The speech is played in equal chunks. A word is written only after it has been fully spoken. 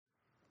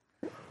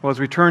Well, as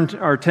we turn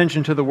our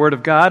attention to the Word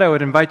of God, I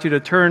would invite you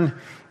to turn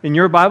in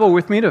your Bible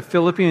with me to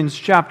Philippians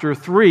chapter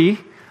 3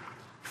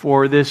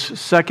 for this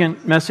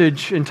second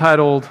message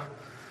entitled,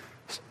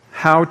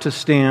 How to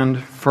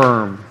Stand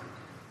Firm.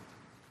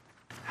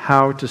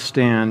 How to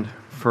Stand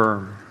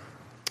Firm.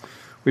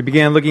 We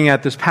began looking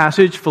at this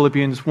passage,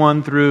 Philippians 3,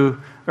 1 through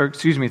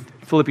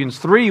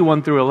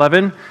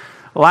 11,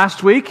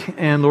 last week,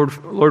 and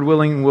Lord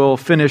willing, we'll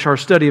finish our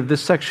study of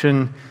this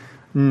section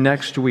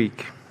next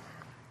week.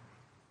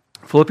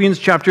 Philippians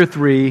chapter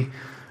 3,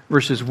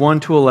 verses 1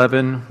 to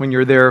 11. When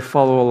you're there,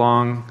 follow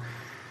along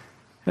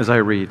as I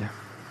read.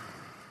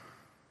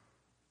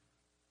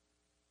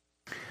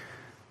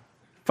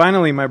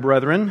 Finally, my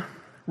brethren,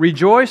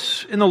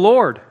 rejoice in the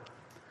Lord.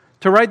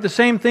 To write the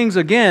same things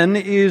again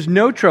is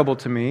no trouble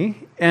to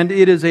me, and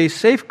it is a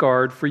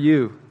safeguard for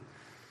you.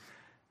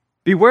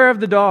 Beware of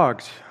the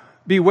dogs.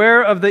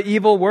 Beware of the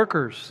evil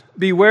workers.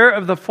 Beware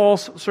of the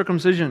false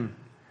circumcision.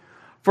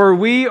 For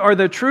we are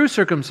the true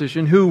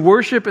circumcision who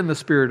worship in the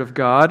Spirit of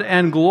God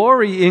and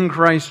glory in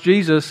Christ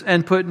Jesus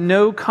and put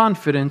no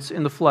confidence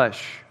in the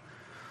flesh.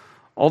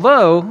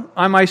 Although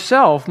I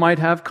myself might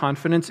have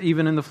confidence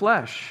even in the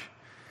flesh.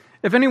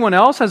 If anyone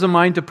else has a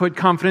mind to put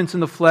confidence in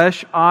the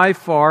flesh, I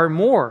far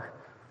more.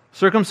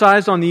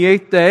 Circumcised on the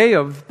 8th day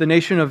of the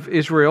nation of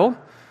Israel,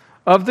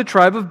 of the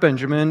tribe of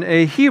Benjamin,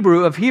 a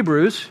Hebrew of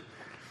Hebrews,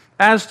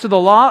 as to the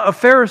law, a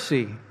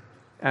Pharisee,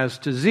 as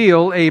to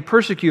zeal, a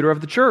persecutor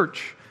of the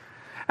church,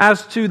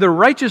 as to the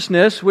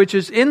righteousness which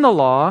is in the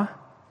law,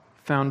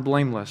 found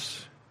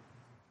blameless.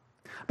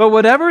 But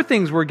whatever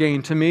things were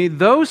gained to me,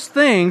 those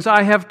things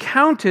I have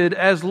counted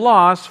as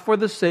loss for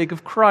the sake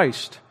of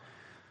Christ.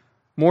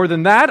 More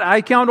than that,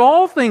 I count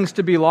all things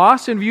to be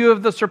lost in view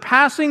of the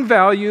surpassing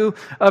value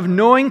of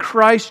knowing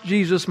Christ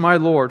Jesus my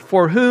Lord,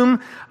 for whom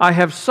I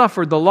have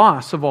suffered the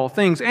loss of all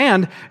things,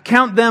 and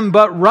count them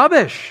but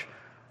rubbish,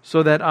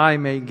 so that I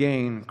may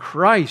gain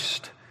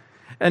Christ,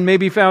 and may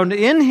be found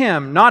in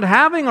Him, not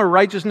having a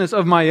righteousness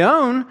of my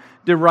own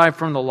derived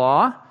from the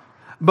law,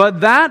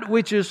 but that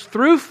which is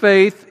through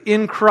faith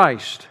in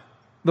Christ,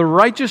 the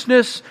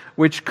righteousness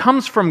which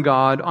comes from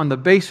God on the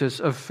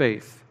basis of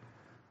faith,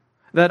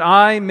 that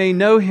I may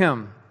know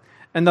Him,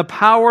 and the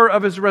power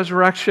of His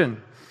resurrection,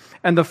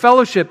 and the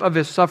fellowship of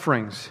His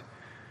sufferings,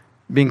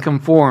 being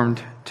conformed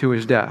to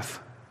His death,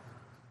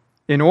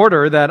 in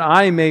order that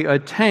I may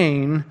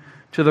attain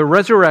to the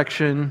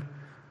resurrection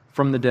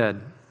from the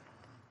dead.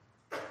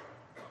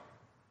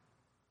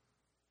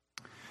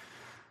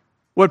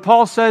 What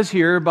Paul says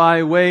here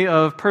by way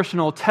of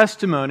personal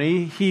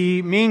testimony,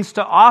 he means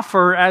to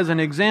offer as an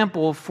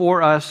example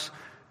for us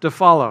to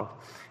follow.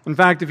 In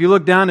fact, if you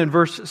look down in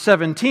verse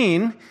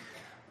 17,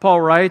 Paul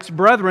writes,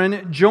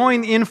 "Brethren,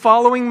 join in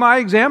following my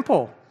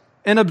example,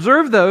 and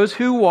observe those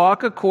who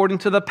walk according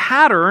to the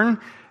pattern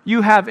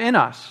you have in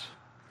us."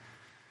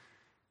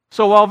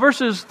 So while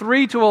verses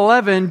 3 to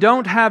 11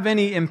 don't have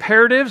any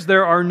imperatives,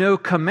 there are no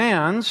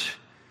commands,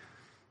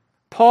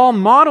 Paul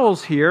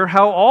models here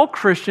how all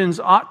Christians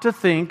ought to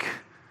think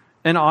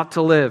and ought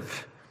to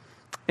live.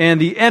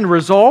 And the end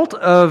result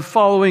of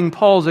following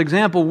Paul's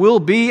example will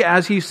be,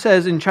 as he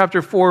says in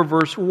chapter 4,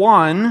 verse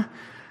 1,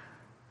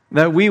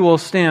 that we will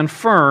stand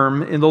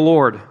firm in the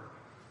Lord.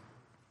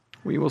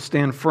 We will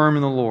stand firm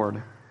in the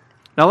Lord.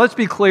 Now let's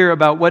be clear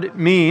about what it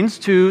means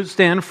to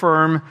stand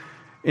firm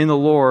in the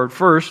Lord.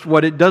 First,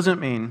 what it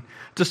doesn't mean.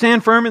 To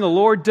stand firm in the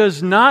Lord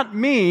does not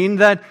mean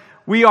that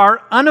we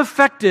are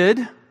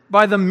unaffected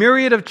by the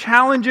myriad of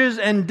challenges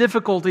and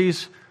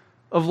difficulties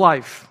of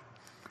life.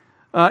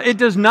 It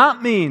does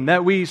not mean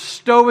that we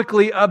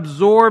stoically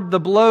absorb the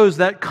blows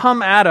that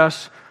come at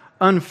us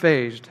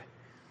unfazed.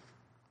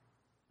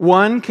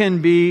 One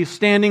can be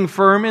standing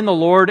firm in the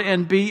Lord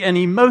and be an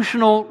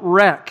emotional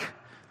wreck.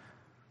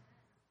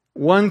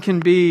 One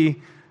can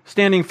be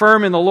standing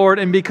firm in the Lord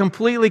and be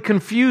completely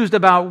confused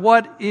about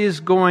what is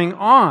going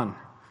on.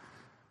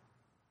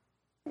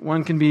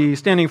 One can be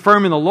standing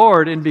firm in the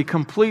Lord and be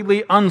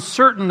completely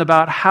uncertain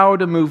about how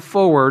to move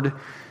forward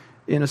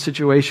in a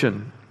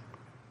situation.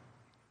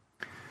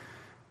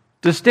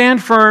 To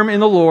stand firm in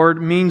the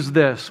Lord means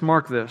this,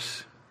 mark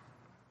this.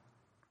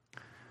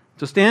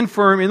 To stand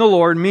firm in the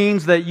Lord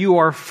means that you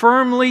are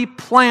firmly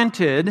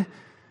planted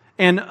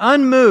and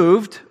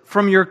unmoved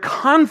from your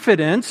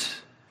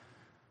confidence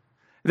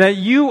that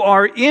you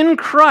are in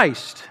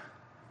Christ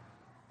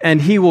and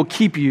He will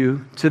keep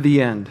you to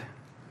the end.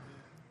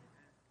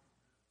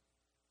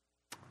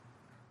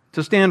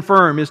 To stand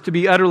firm is to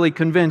be utterly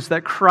convinced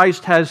that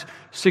Christ has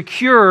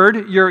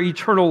secured your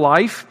eternal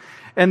life,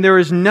 and there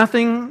is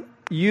nothing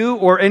you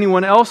or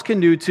anyone else can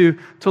do to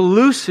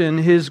loosen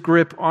His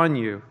grip on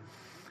you.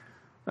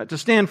 To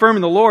stand firm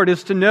in the Lord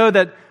is to know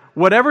that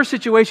whatever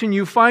situation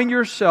you find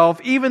yourself,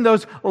 even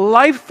those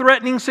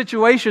life-threatening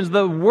situations,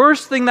 the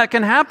worst thing that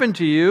can happen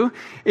to you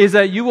is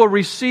that you will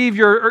receive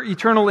your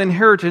eternal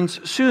inheritance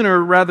sooner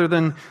rather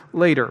than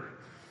later.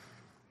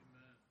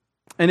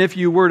 And if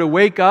you were to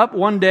wake up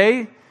one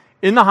day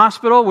in the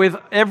hospital with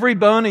every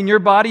bone in your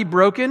body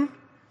broken,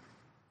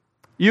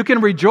 You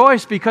can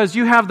rejoice because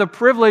you have the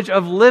privilege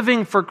of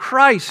living for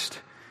Christ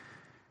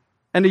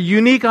and a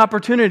unique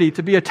opportunity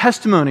to be a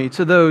testimony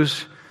to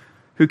those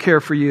who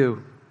care for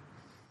you.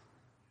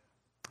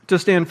 To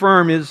stand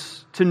firm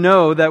is to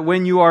know that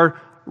when you are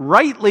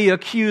rightly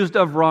accused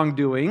of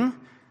wrongdoing,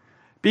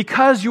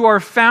 because you are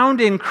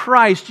found in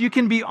Christ, you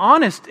can be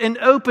honest and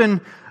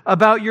open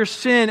about your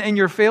sin and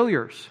your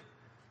failures.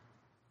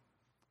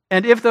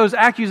 And if those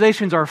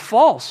accusations are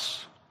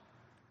false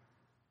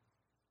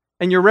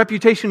and your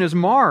reputation is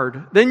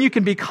marred, then you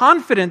can be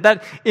confident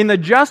that in the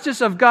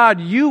justice of God,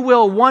 you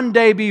will one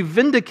day be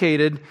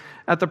vindicated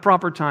at the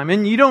proper time.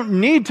 And you don't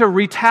need to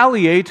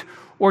retaliate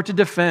or to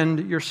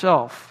defend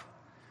yourself.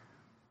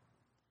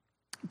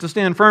 To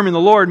stand firm in the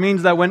Lord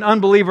means that when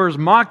unbelievers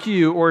mock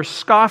you or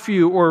scoff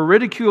you or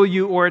ridicule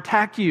you or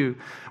attack you,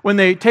 when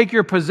they take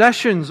your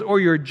possessions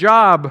or your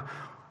job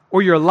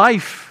or your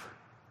life,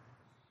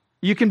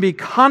 you can be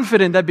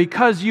confident that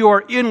because you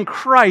are in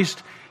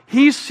Christ,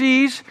 He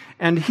sees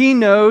and He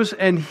knows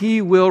and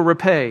He will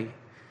repay.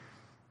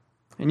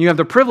 And you have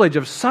the privilege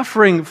of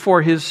suffering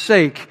for His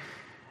sake,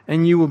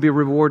 and you will be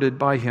rewarded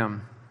by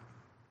Him.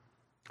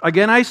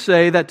 Again, I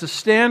say that to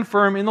stand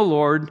firm in the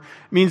Lord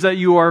means that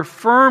you are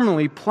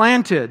firmly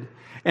planted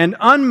and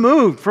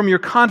unmoved from your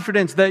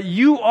confidence that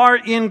you are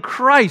in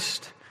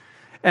Christ,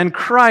 and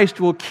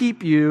Christ will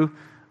keep you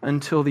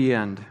until the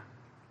end.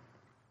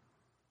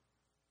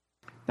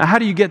 Now, how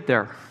do you get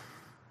there?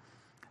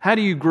 How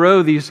do you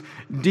grow these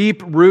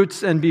deep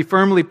roots and be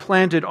firmly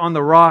planted on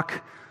the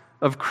rock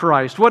of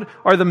Christ? What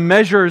are the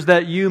measures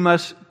that you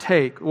must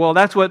take? Well,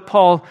 that's what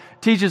Paul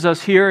teaches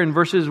us here in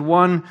verses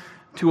 1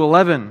 to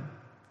 11.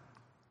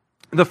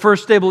 The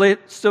first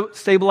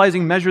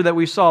stabilizing measure that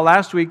we saw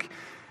last week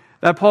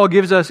that Paul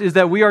gives us is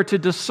that we are to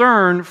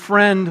discern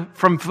friend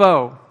from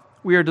foe.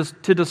 We are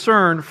to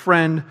discern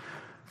friend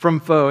from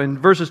foe. In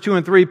verses 2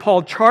 and 3,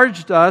 Paul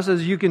charged us,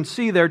 as you can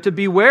see there, to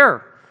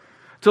beware,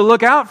 to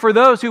look out for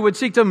those who would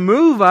seek to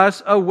move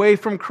us away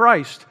from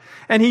Christ.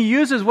 And he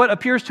uses what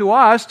appears to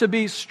us to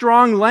be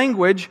strong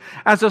language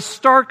as a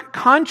stark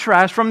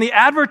contrast from the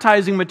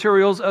advertising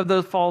materials of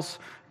the false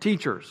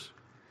teachers.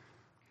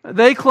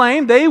 They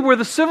claim they were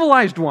the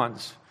civilized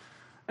ones,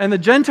 and the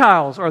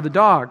Gentiles are the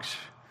dogs.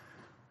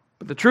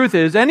 But the truth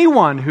is,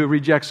 anyone who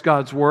rejects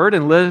God's word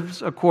and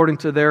lives according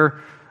to their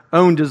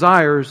own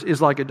desires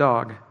is like a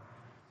dog.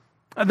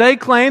 They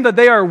claim that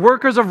they are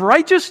workers of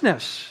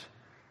righteousness,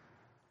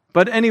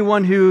 but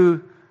anyone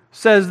who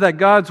says that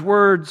God's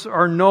words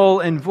are null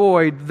and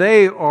void,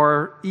 they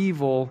are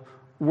evil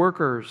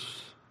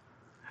workers.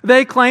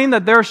 They claim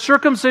that their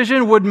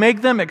circumcision would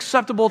make them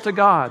acceptable to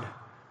God.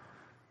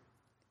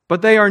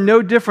 But they are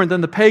no different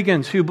than the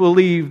pagans who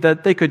believe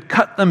that they could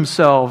cut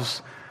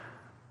themselves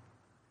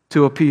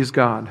to appease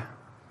God.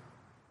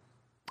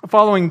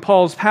 Following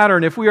Paul's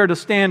pattern, if we are to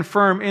stand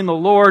firm in the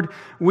Lord,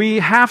 we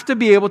have to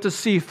be able to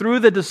see through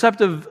the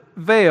deceptive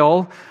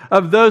veil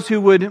of those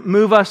who would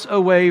move us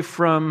away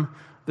from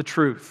the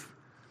truth.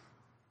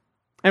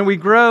 And we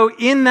grow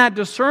in that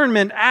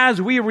discernment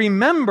as we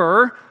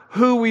remember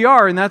who we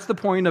are. And that's the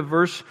point of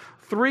verse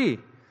 3.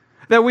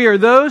 That we are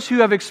those who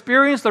have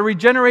experienced the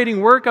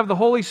regenerating work of the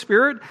Holy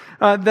Spirit,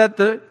 that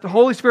the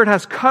Holy Spirit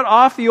has cut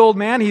off the old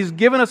man. He's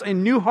given us a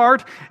new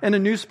heart and a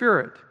new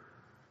spirit.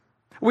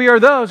 We are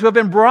those who have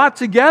been brought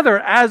together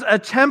as a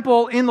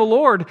temple in the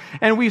Lord,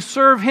 and we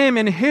serve Him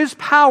in His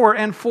power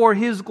and for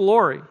His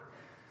glory.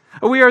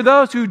 We are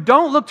those who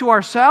don't look to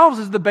ourselves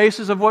as the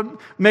basis of what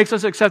makes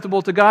us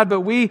acceptable to God,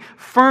 but we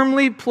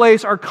firmly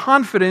place our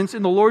confidence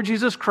in the Lord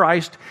Jesus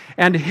Christ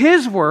and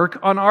His work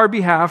on our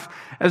behalf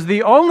as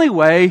the only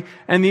way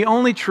and the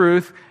only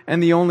truth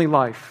and the only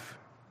life.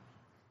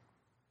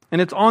 And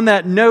it's on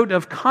that note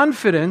of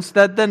confidence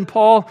that then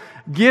Paul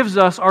gives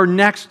us our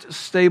next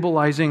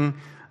stabilizing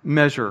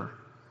measure.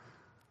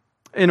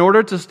 In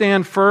order to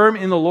stand firm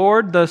in the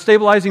Lord, the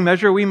stabilizing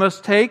measure we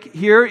must take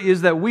here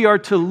is that we are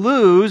to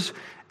lose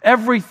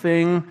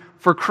everything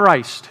for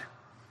Christ.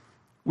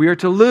 We are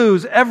to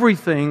lose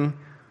everything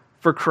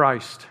for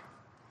Christ.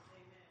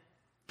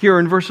 Here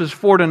in verses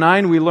 4 to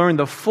 9, we learn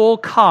the full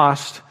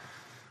cost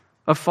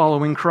of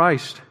following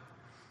Christ.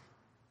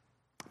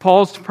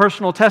 Paul's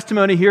personal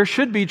testimony here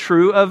should be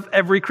true of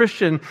every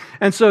Christian.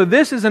 And so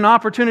this is an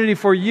opportunity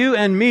for you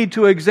and me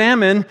to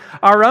examine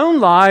our own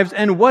lives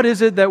and what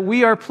is it that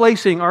we are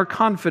placing our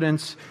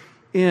confidence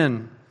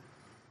in.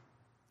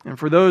 And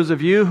for those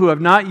of you who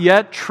have not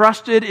yet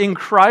trusted in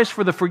Christ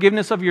for the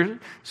forgiveness of your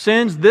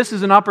sins, this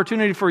is an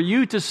opportunity for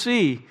you to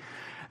see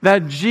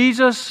that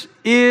Jesus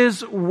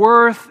is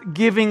worth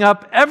giving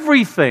up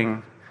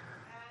everything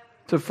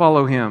to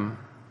follow Him.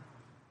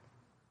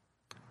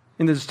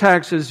 In this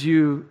text, as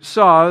you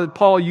saw,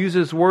 Paul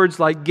uses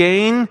words like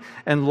gain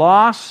and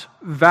loss,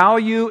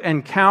 value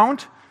and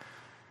count.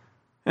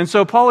 And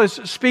so Paul is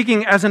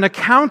speaking as an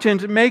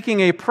accountant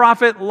making a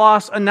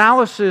profit-loss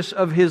analysis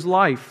of his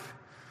life.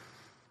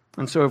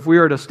 And so if we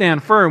are to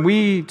stand firm,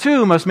 we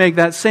too must make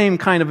that same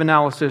kind of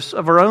analysis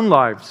of our own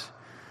lives.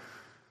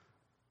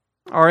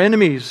 Our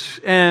enemies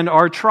and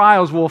our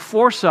trials will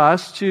force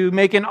us to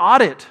make an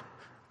audit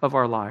of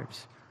our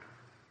lives.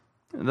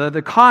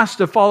 The cost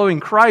of following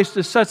Christ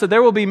is such that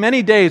there will be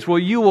many days where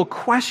you will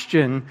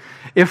question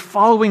if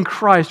following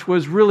Christ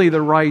was really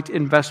the right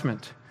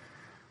investment.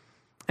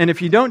 And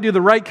if you don't do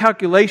the right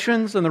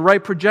calculations and the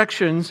right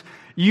projections,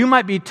 you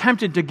might be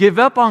tempted to give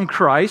up on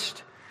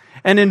Christ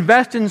and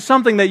invest in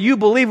something that you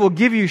believe will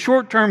give you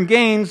short-term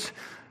gains,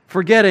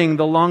 forgetting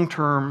the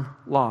long-term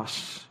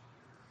loss.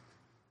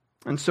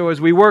 And so as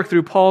we work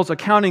through Paul's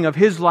accounting of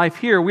his life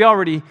here, we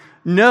already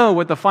know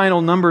what the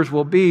final numbers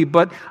will be,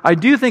 but I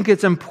do think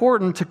it's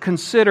important to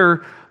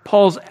consider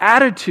Paul's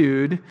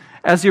attitude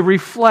as he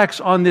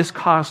reflects on this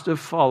cost of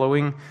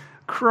following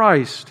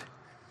Christ.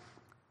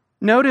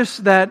 Notice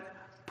that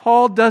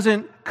Paul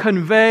doesn't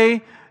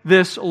convey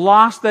this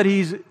loss that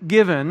he's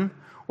given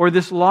or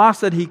this loss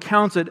that he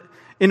counts it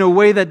in a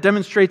way that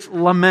demonstrates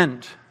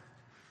lament.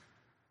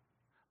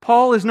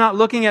 Paul is not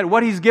looking at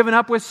what he's given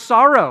up with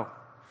sorrow,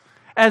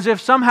 as if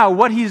somehow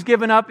what he's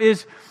given up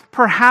is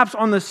perhaps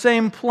on the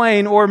same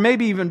plane or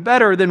maybe even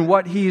better than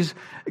what he's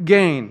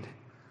gained.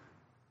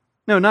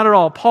 No, not at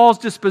all. Paul's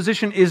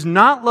disposition is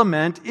not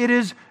lament, it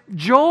is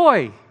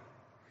joy.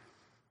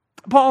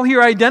 Paul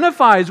here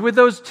identifies with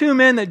those two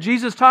men that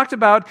Jesus talked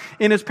about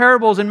in his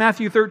parables in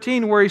Matthew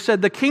 13, where he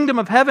said, the kingdom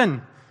of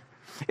heaven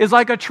is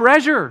like a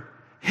treasure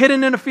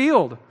hidden in a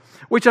field,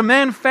 which a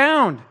man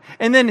found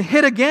and then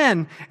hid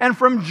again. And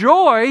from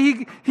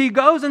joy, he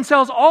goes and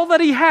sells all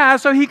that he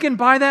has so he can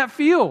buy that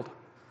field.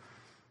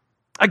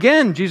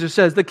 Again, Jesus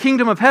says, the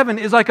kingdom of heaven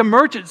is like a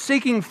merchant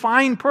seeking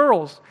fine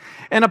pearls.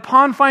 And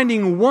upon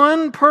finding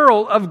one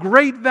pearl of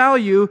great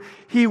value,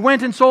 he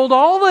went and sold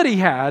all that he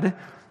had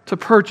to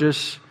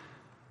purchase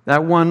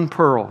that one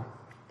pearl.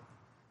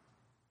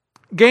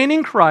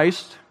 Gaining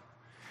Christ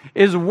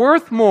is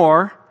worth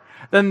more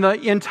than the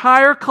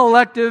entire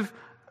collective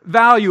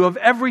value of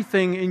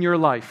everything in your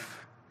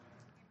life.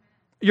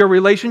 Your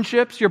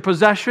relationships, your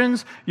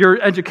possessions, your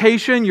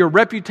education, your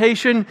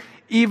reputation,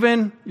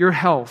 even your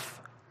health.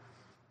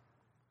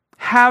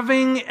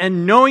 Having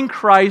and knowing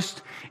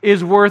Christ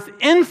is worth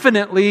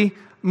infinitely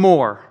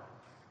more.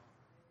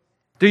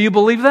 Do you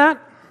believe that?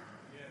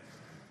 Yes.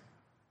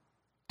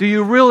 Do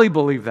you really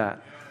believe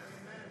that?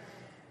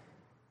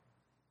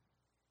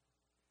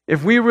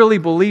 If we really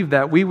believed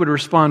that, we would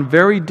respond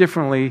very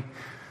differently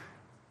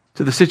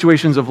to the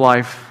situations of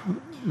life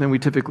than we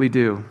typically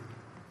do.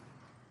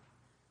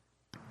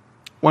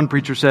 One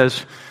preacher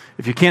says,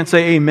 if you can't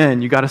say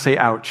amen, you got to say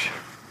ouch.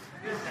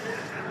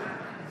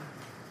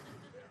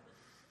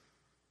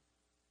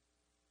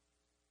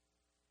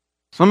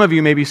 Some of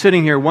you may be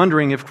sitting here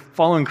wondering if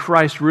following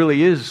Christ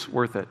really is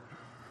worth it.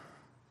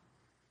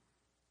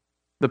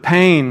 The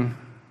pain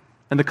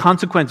and the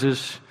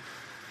consequences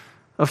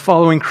of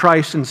following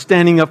Christ and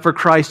standing up for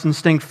Christ and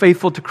staying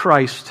faithful to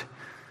Christ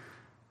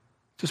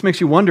just makes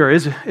you wonder,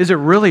 is it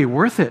really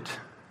worth it?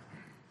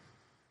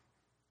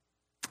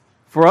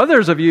 For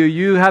others of you,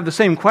 you have the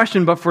same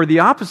question, but for the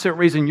opposite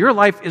reason. Your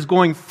life is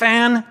going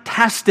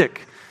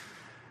fantastic.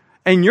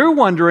 And you're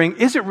wondering,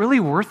 is it really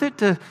worth it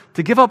to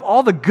give up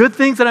all the good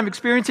things that I'm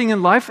experiencing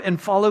in life and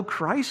follow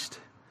Christ?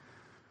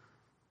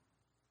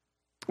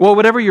 Well,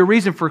 whatever your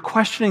reason for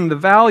questioning the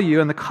value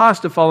and the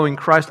cost of following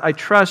Christ, I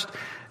trust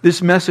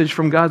this message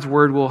from God's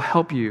Word will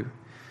help you.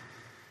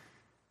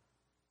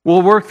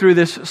 We'll work through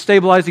this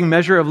stabilizing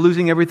measure of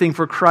losing everything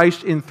for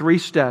Christ in 3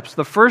 steps.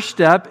 The first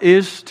step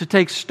is to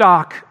take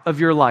stock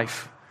of your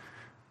life.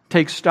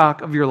 Take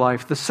stock of your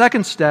life. The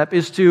second step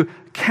is to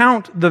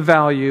count the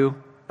value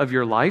of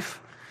your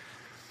life.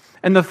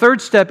 And the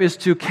third step is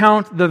to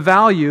count the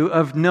value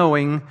of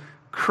knowing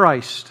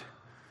Christ.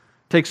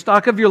 Take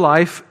stock of your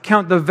life,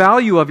 count the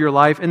value of your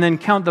life, and then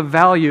count the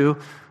value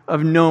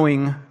of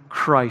knowing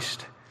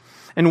Christ.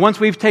 And once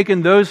we've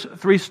taken those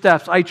 3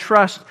 steps, I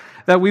trust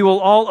that we will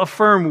all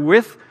affirm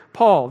with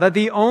Paul that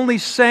the only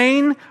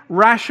sane,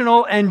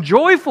 rational, and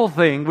joyful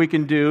thing we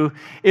can do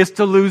is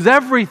to lose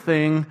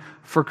everything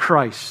for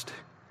Christ.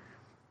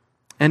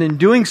 And in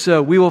doing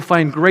so, we will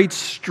find great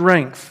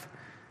strength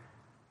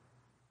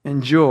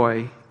and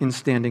joy in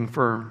standing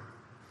firm.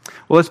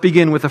 Well, let's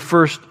begin with the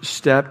first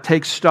step.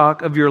 Take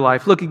stock of your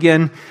life. Look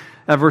again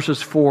at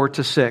verses 4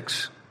 to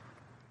 6.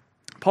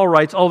 Paul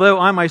writes, although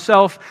I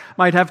myself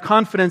might have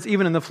confidence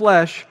even in the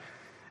flesh,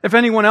 if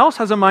anyone else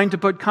has a mind to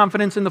put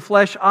confidence in the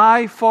flesh,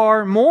 I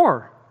far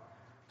more.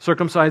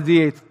 Circumcised the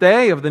 8th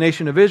day, of the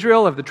nation of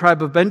Israel, of the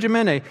tribe of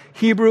Benjamin, a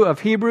Hebrew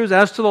of Hebrews,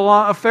 as to the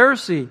law, a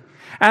Pharisee,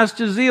 as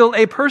to zeal,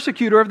 a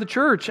persecutor of the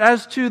church,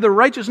 as to the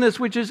righteousness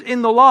which is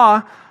in the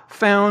law,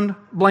 found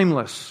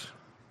blameless.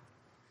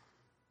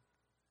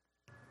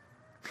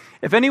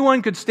 If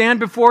anyone could stand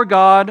before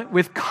God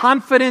with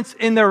confidence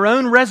in their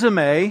own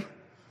resume,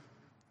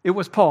 it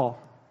was Paul.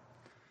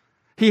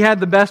 He had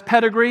the best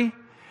pedigree.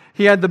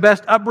 He had the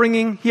best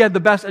upbringing. He had the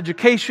best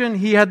education.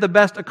 He had the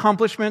best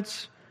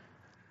accomplishments.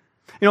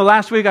 You know,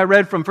 last week I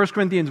read from 1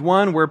 Corinthians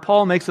 1 where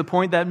Paul makes the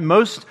point that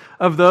most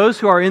of those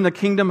who are in the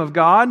kingdom of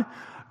God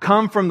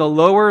come from the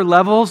lower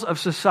levels of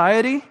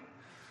society.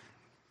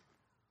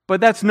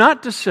 But that's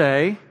not to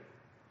say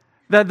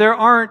that there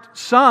aren't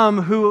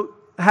some who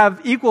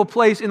have equal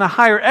place in the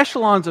higher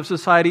echelons of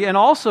society and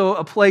also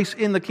a place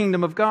in the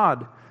kingdom of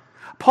God.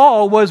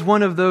 Paul was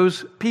one of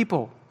those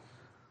people.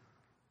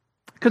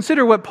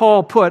 Consider what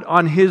Paul put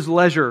on his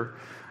leisure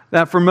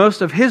that for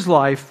most of his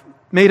life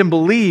made him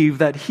believe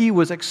that he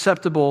was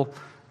acceptable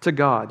to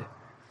God.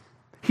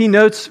 He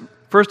notes,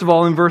 first of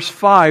all, in verse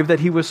 5, that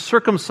he was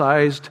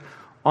circumcised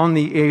on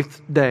the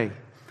 8th day.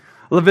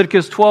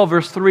 Leviticus 12,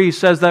 verse 3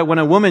 says that when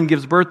a woman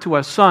gives birth to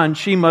a son,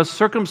 she must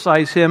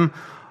circumcise him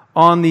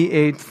on the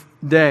 8th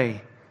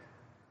day.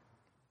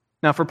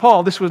 Now, for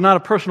Paul, this was not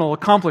a personal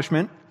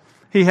accomplishment.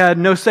 He had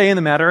no say in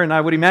the matter, and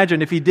I would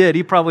imagine if he did,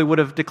 he probably would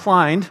have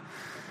declined.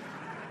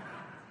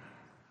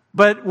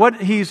 But what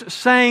he's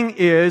saying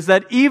is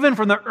that even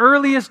from the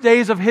earliest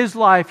days of his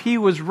life, he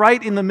was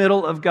right in the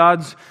middle of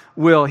God's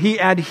will. He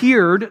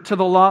adhered to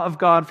the law of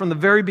God from the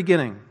very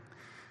beginning.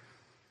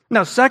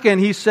 Now, second,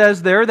 he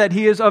says there that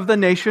he is of the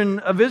nation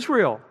of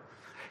Israel.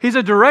 He's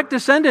a direct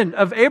descendant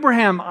of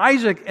Abraham,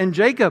 Isaac, and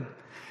Jacob.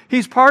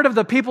 He's part of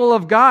the people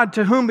of God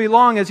to whom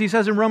belong, as he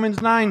says in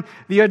Romans 9,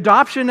 the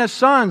adoption as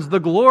sons, the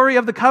glory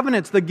of the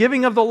covenants, the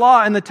giving of the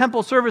law, and the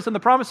temple service and the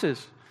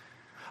promises.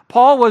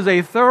 Paul was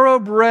a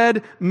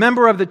thoroughbred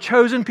member of the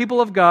chosen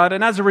people of God,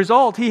 and as a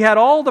result, he had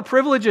all the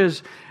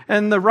privileges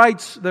and the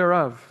rights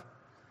thereof.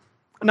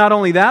 Not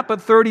only that,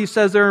 but third, he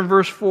says there in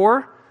verse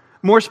 4,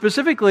 more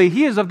specifically,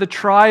 he is of the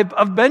tribe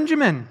of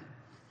Benjamin.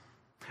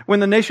 When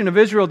the nation of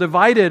Israel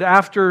divided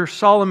after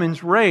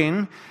Solomon's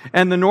reign,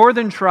 and the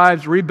northern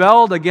tribes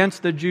rebelled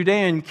against the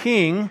Judean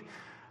king,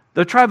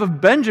 the tribe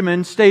of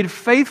Benjamin stayed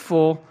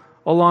faithful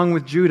along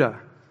with Judah.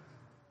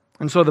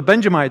 And so the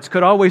Benjamites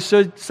could always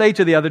say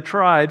to the other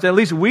tribes, at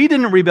least we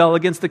didn't rebel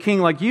against the king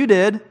like you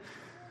did.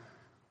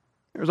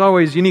 There was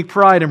always unique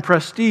pride and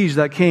prestige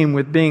that came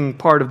with being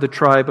part of the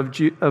tribe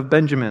of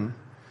Benjamin.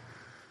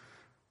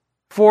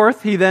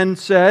 Fourth, he then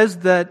says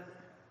that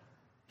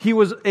he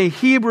was a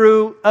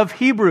Hebrew of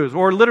Hebrews,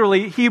 or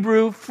literally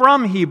Hebrew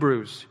from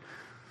Hebrews.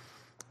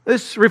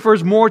 This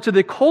refers more to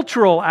the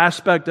cultural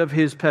aspect of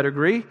his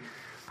pedigree.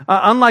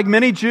 Unlike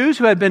many Jews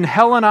who had been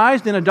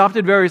Hellenized and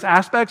adopted various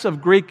aspects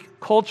of Greek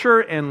culture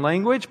and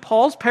language,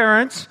 Paul's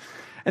parents,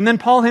 and then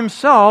Paul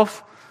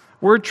himself,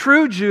 were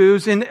true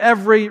Jews in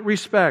every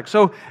respect.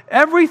 So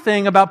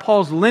everything about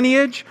Paul's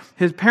lineage,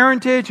 his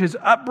parentage, his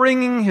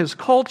upbringing, his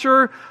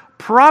culture,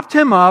 propped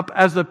him up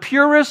as the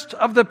purest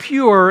of the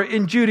pure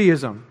in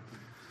Judaism.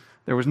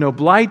 There was no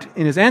blight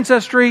in his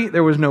ancestry.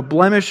 There was no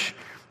blemish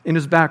in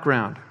his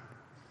background.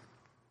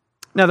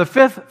 Now, the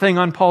fifth thing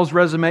on Paul's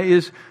resume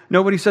is,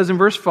 note what he says in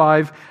verse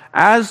 5,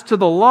 as to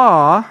the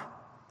law,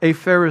 a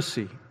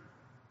Pharisee.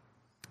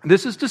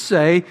 This is to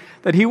say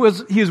that he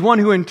is one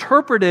who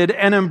interpreted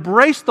and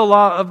embraced the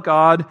law of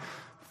God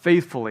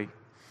faithfully.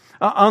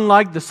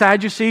 Unlike the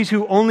Sadducees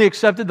who only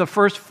accepted the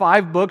first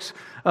 5 books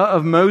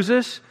of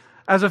Moses,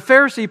 as a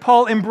Pharisee,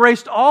 Paul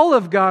embraced all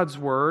of God's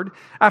word.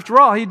 After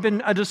all, he'd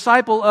been a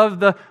disciple of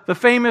the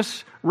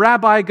famous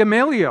Rabbi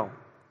Gamaliel.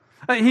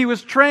 He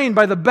was trained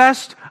by the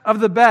best of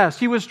the best.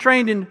 He was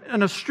trained in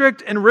a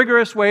strict and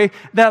rigorous way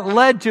that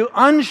led to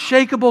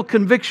unshakable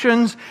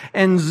convictions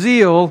and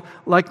zeal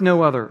like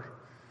no other.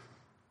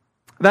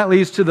 That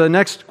leads to the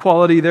next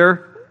quality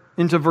there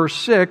into verse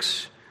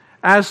 6,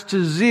 as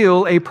to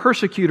zeal, a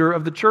persecutor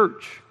of the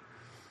church.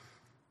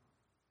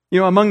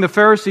 Among the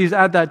Pharisees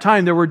at that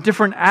time, there were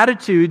different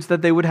attitudes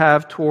that they would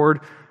have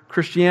toward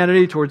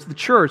Christianity, towards the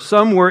church.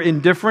 Some were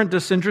indifferent,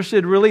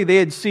 disinterested, really. They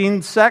had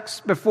seen sects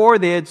before.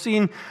 They had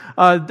seen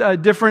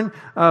different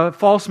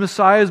false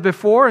messiahs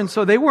before, and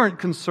so they weren't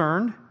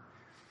concerned.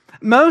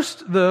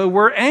 Most, though,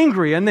 were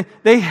angry, and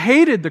they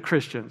hated the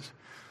Christians.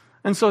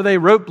 And so they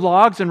wrote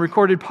blogs and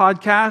recorded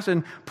podcasts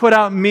and put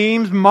out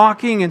memes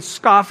mocking and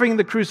scoffing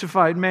the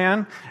crucified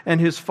man and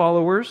his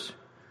followers.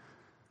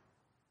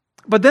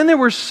 But then there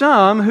were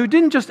some who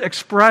didn't just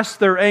express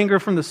their anger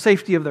from the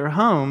safety of their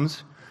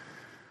homes.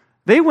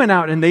 They went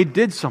out and they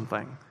did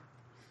something.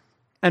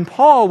 And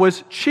Paul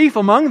was chief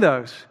among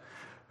those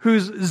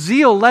whose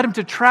zeal led him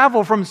to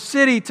travel from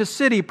city to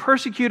city,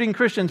 persecuting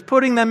Christians,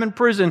 putting them in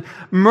prison,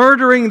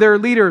 murdering their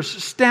leaders,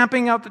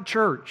 stamping out the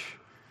church.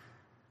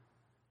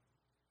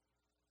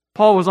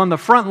 Paul was on the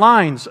front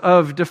lines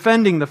of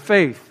defending the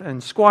faith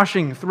and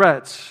squashing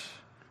threats.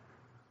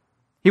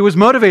 He was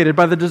motivated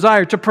by the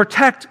desire to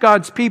protect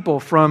God's people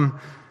from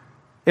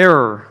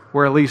error,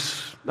 or at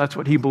least that's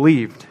what he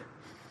believed.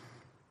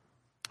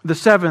 The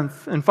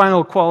seventh and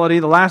final quality,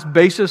 the last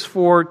basis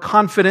for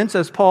confidence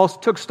as Paul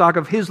took stock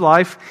of his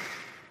life,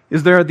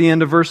 is there at the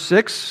end of verse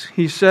 6.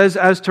 He says,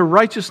 as to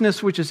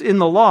righteousness which is in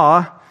the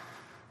law,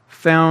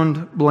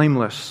 found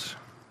blameless.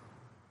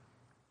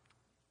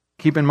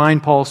 Keep in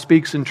mind, Paul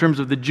speaks in terms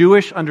of the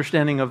Jewish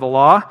understanding of the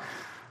law.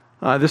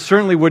 This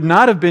certainly would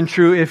not have been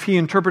true if he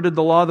interpreted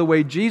the law the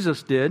way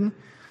Jesus did.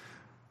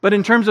 But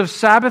in terms of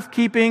Sabbath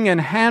keeping and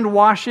hand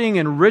washing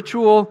and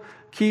ritual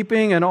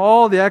keeping and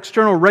all the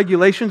external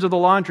regulations of the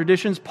law and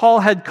traditions, Paul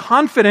had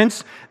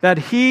confidence that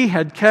he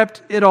had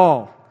kept it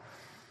all.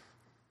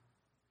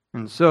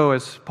 And so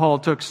as Paul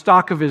took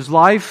stock of his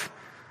life,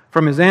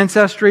 From his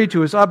ancestry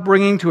to his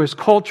upbringing to his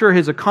culture,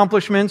 his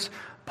accomplishments,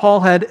 Paul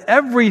had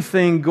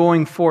everything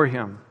going for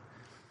him.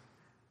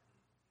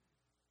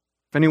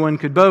 If anyone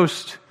could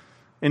boast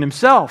in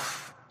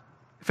himself,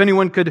 if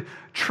anyone could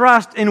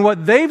trust in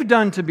what they've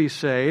done to be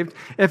saved,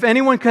 if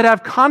anyone could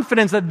have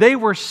confidence that they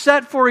were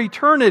set for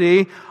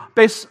eternity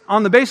based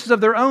on the basis of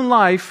their own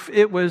life,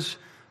 it was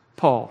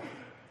Paul.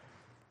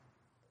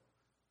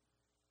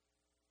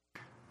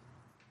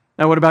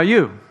 Now, what about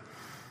you?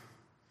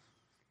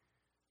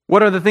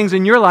 What are the things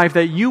in your life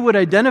that you would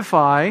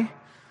identify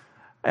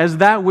as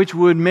that which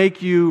would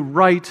make you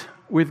right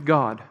with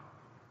God?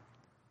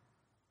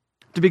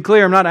 To be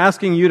clear, I'm not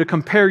asking you to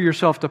compare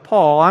yourself to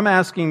Paul. I'm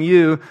asking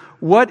you,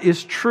 what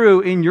is true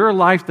in your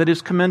life that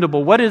is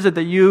commendable? What is it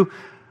that you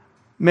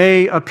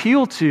may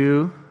appeal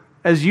to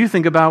as you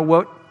think about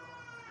what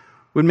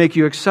would make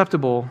you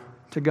acceptable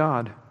to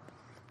God?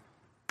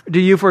 Do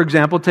you, for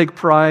example, take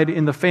pride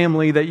in the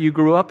family that you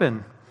grew up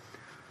in?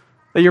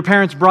 That your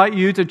parents brought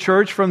you to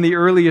church from the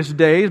earliest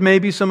days?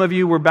 Maybe some of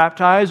you were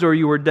baptized or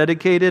you were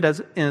dedicated as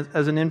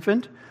an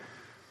infant.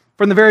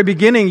 From the very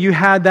beginning, you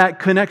had that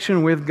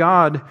connection with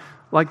God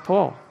like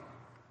Paul.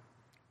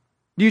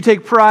 Do you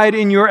take pride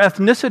in your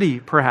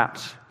ethnicity,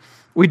 perhaps?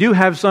 We do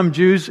have some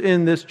Jews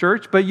in this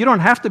church, but you don't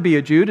have to be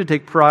a Jew to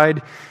take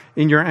pride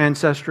in your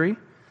ancestry.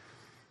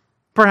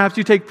 Perhaps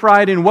you take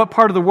pride in what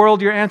part of the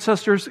world your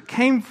ancestors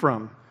came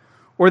from,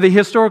 or the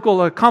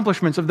historical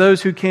accomplishments of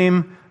those who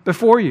came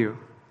before you.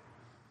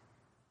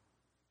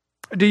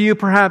 Do you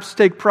perhaps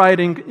take pride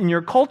in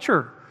your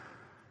culture,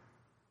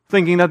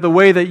 thinking that the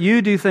way that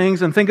you do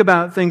things and think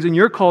about things in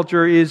your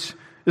culture is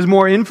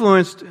more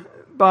influenced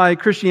by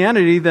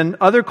Christianity than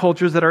other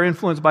cultures that are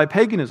influenced by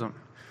paganism?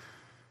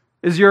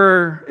 Is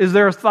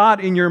there a thought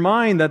in your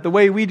mind that the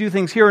way we do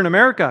things here in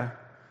America,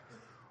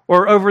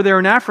 or over there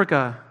in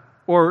Africa,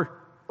 or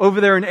over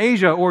there in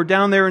Asia, or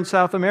down there in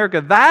South America,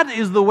 that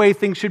is the way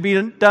things should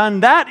be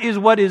done, that is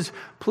what is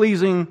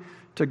pleasing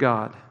to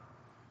God?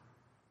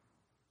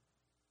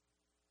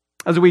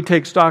 As we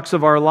take stock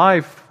of our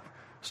lives,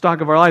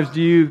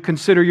 do you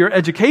consider your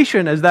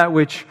education as that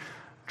which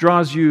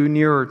draws you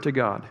nearer to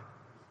God?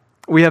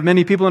 We have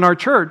many people in our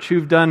church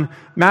who've done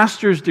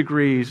master's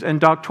degrees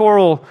and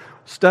doctoral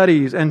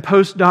studies and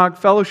postdoc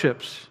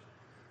fellowships.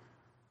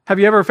 Have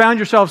you ever found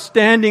yourself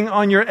standing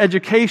on your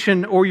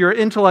education or your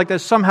intellect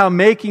as somehow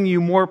making you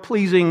more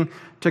pleasing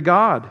to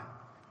God?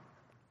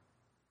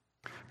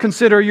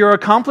 Consider your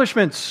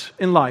accomplishments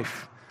in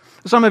life.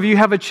 Some of you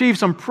have achieved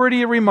some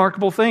pretty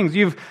remarkable things.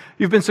 You've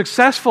been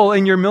successful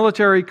in your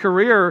military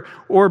career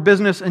or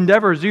business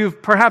endeavors.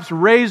 You've perhaps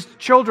raised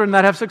children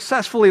that have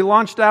successfully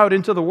launched out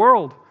into the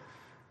world.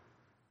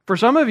 For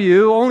some of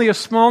you, only a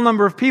small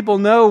number of people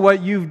know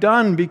what you've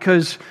done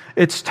because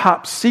it's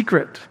top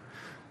secret,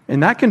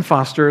 and that can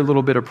foster a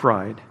little bit of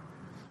pride.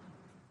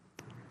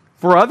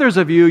 For others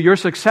of you, your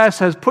success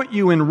has put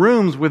you in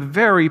rooms with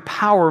very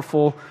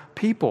powerful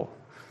people.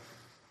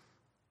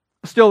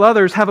 Still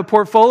others have a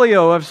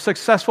portfolio of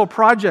successful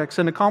projects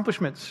and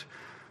accomplishments.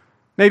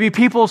 Maybe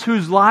people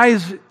whose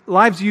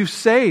lives you've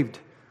saved,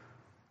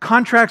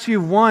 contracts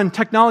you've won,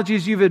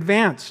 technologies you've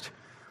advanced.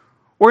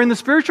 Or in the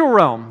spiritual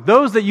realm,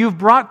 those that you've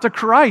brought to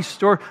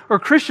Christ, or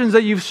Christians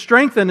that you've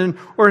strengthened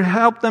or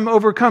helped them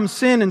overcome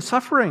sin and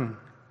suffering.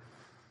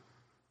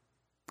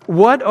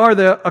 What are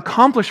the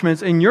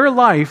accomplishments in your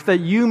life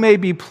that you may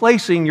be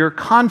placing your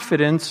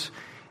confidence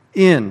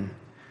in?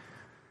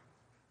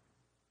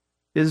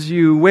 As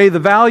you weigh the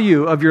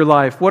value of your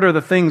life, what are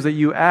the things that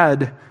you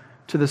add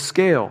to the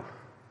scale?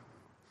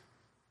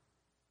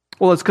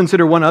 Well, let's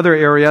consider one other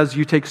area as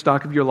you take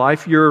stock of your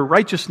life, your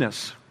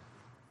righteousness.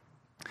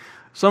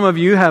 Some of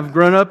you have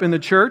grown up in the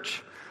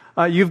church.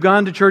 You've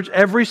gone to church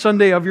every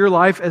Sunday of your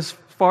life as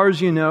far as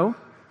you know.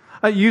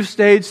 You've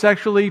stayed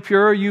sexually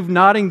pure. You've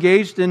not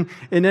engaged in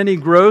any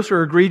gross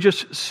or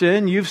egregious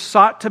sin. You've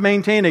sought to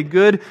maintain a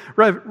good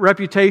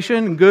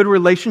reputation, good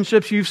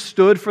relationships. You've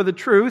stood for the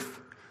truth.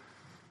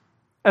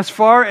 As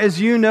far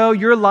as you know,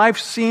 your life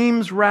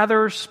seems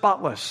rather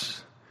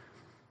spotless.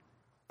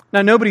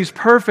 Now, nobody's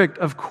perfect,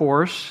 of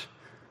course.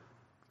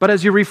 But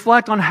as you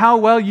reflect on how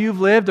well you've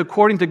lived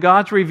according to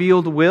God's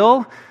revealed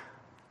will,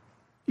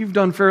 you've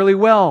done fairly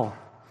well.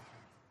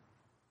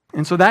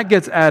 And so that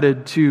gets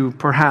added to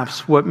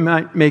perhaps what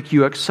might make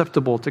you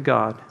acceptable to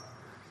God.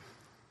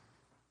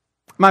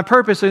 My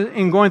purpose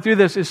in going through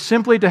this is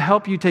simply to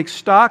help you take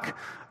stock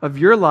of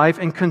your life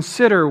and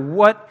consider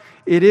what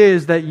it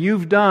is that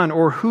you've done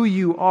or who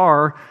you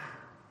are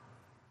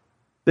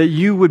that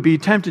you would be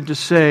tempted to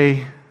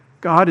say,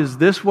 God, is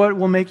this what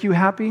will make you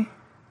happy?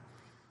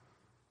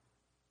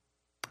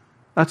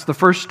 That's the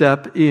first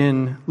step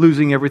in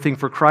losing everything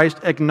for Christ.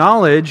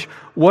 Acknowledge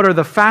what are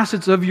the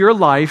facets of your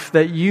life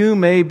that you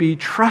may be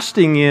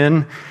trusting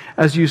in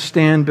as you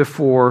stand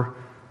before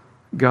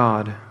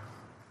God.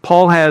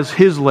 Paul has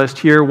his list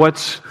here.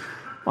 What's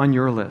on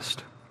your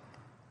list?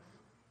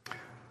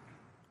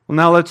 Well,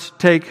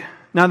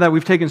 now that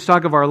we've taken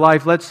stock of our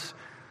life, let's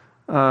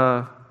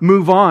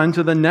move on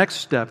to the next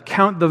step.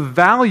 Count the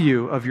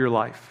value of your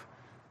life.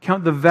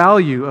 Count the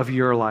value of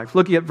your life.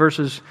 Look at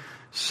verses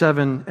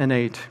 7 and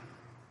 8.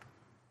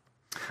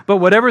 But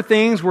whatever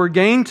things were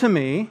gained to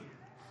me,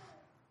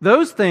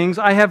 those things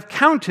I have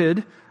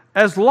counted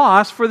as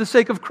loss for the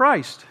sake of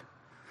Christ.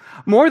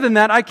 More than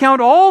that, I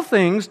count all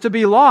things to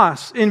be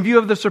loss in view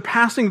of the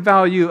surpassing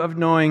value of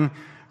knowing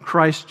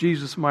Christ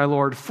Jesus my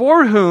Lord,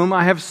 for whom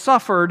I have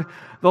suffered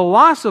the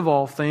loss of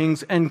all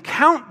things and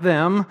count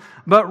them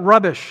but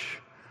rubbish,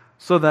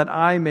 so that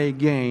I may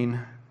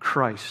gain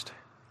Christ.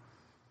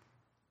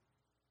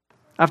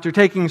 After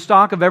taking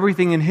stock of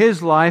everything in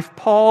his life,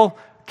 Paul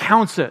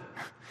counts it.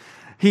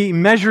 He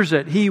measures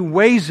it, he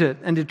weighs it,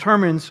 and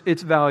determines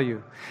its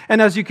value.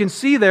 And as you can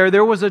see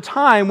there was a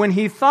time when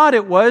he thought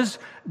it was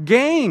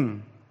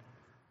gain.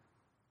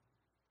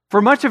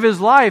 For much of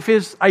his life,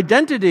 his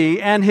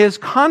identity and his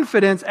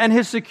confidence and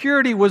his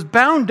security was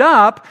bound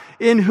up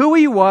in who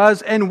he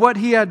was and what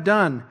he had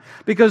done,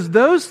 because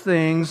those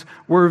things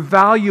were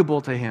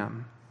valuable to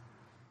him.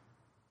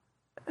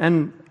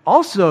 And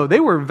also, they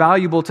were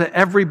valuable to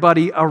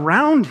everybody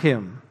around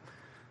him.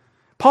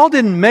 Paul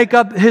didn't make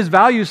up his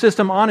value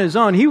system on his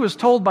own. He was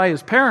told by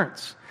his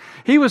parents.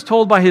 He was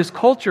told by his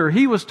culture.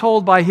 He was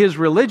told by his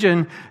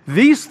religion,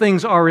 these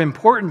things are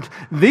important.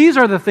 These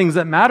are the things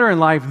that matter in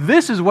life.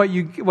 This is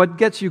what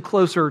gets you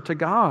closer to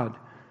God.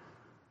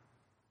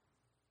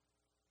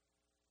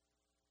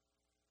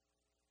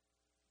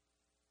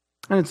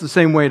 And it's the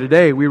same way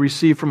today. We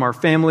receive from our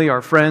family,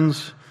 our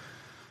friends,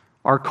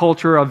 our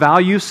culture, a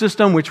value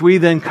system which we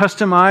then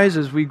customize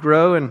as we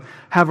grow and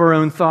have our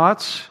own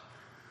thoughts.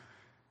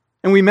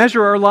 And we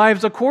measure our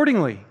lives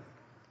accordingly.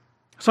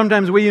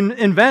 Sometimes we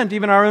invent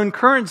even our own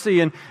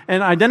currency and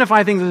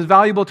identify things as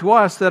valuable to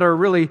us that are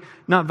really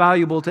not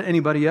valuable to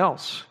anybody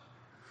else.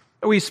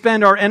 We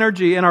spend our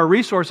energy and our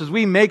resources.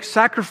 We make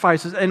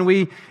sacrifices and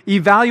we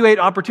evaluate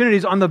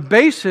opportunities on the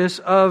basis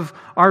of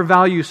our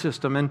value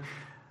system and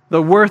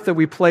the worth that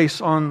we place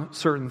on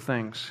certain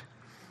things.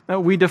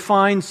 We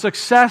define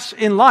success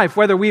in life,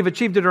 whether we've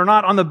achieved it or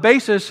not, on the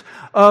basis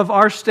of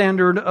our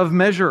standard of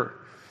measure.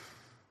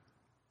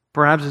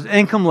 Perhaps it's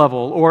income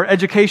level or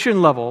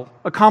education level,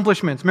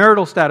 accomplishments,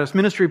 marital status,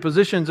 ministry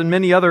positions, and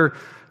many other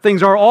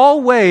things are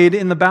all weighed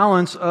in the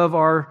balance of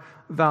our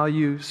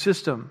value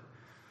system.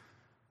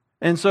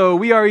 And so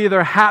we are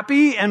either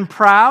happy and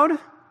proud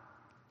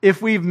if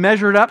we've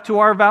measured up to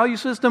our value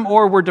system,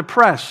 or we're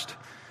depressed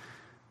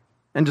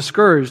and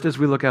discouraged as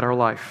we look at our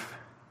life.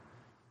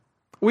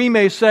 We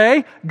may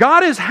say,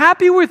 God is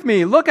happy with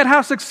me. Look at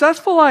how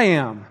successful I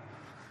am.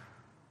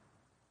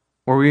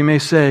 Or we may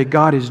say,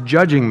 God is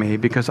judging me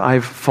because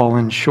I've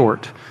fallen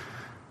short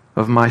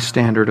of my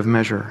standard of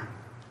measure.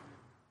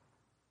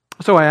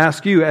 So I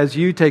ask you, as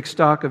you take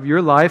stock of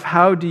your life,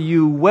 how do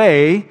you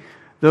weigh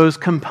those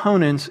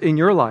components in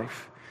your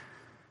life?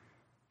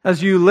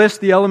 As you list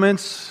the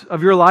elements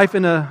of your life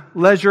in a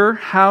ledger,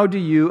 how do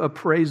you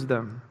appraise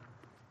them?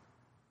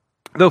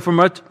 Though for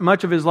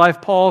much of his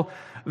life, Paul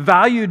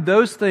valued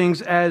those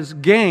things as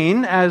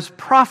gain, as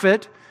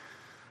profit,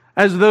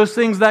 as those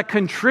things that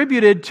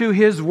contributed to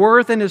his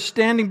worth and his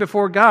standing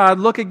before God.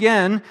 Look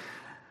again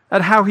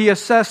at how he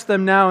assessed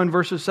them now in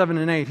verses 7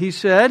 and 8. He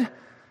said,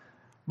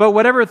 but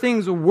whatever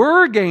things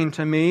were gained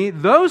to me,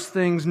 those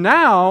things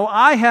now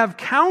I have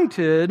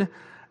counted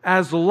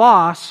as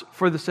loss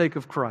for the sake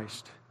of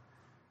Christ.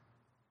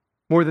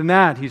 More than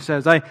that, he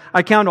says,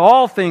 I count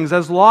all things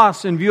as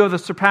loss in view of the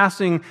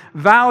surpassing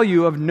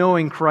value of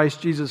knowing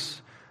Christ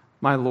Jesus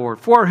my Lord,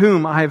 for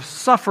whom I have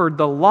suffered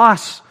the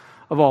loss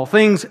of all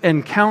things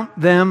and count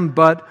them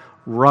but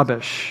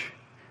rubbish,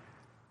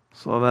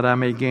 so that I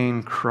may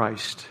gain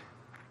Christ.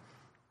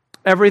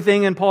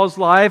 Everything in Paul's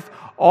life,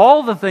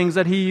 all the things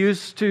that he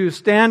used to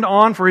stand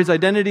on for his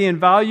identity and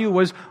value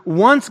was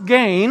once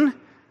gain,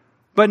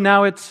 but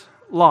now it's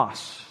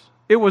loss.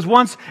 It was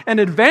once an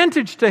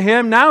advantage to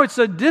him, now it's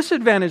a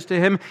disadvantage to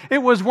him. It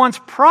was once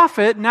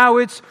profit, now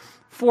it's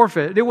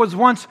forfeit. It was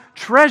once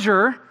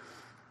treasure,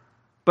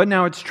 but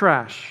now it's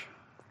trash.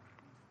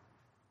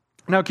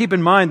 Now keep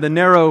in mind the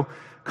narrow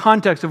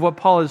context of what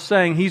Paul is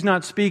saying. He's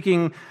not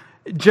speaking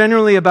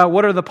generally about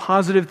what are the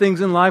positive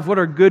things in life, what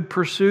are good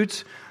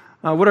pursuits,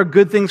 what are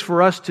good things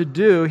for us to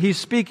do. He's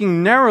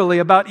speaking narrowly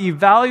about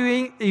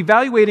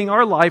evaluating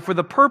our life for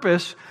the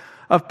purpose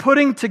of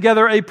putting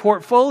together a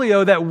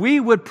portfolio that we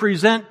would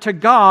present to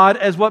God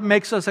as what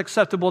makes us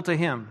acceptable to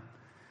Him.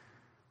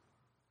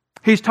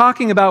 He's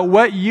talking about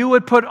what you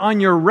would put on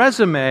your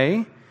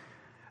resume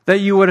that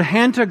you would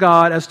hand to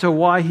God as to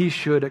why He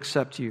should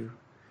accept you.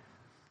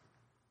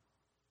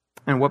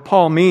 And what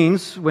Paul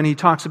means when he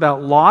talks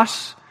about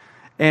loss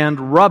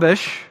and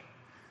rubbish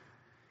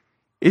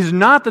is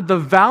not that the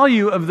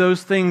value of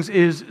those things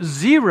is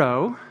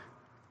zero,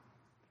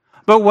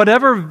 but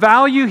whatever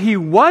value he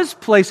was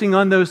placing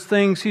on those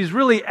things, he's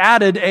really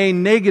added a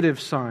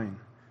negative sign.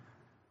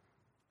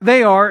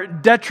 They are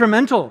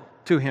detrimental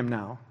to him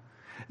now.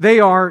 They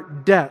are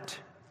debt.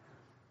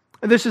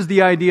 This is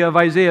the idea of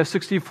Isaiah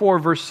 64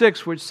 verse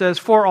 6, which says,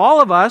 "For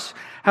all of us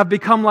have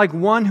become like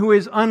one who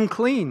is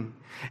unclean,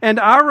 and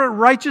our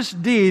righteous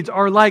deeds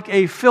are like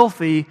a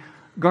filthy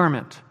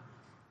garment."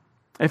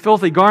 A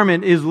filthy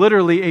garment is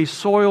literally a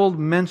soiled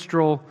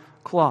menstrual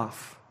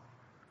cloth.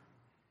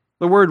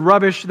 The word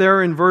rubbish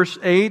there in verse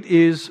 8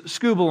 is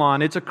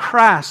skubalon. It's a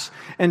crass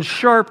and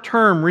sharp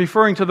term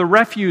referring to the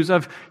refuse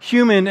of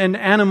human and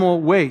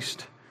animal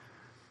waste.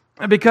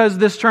 Because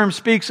this term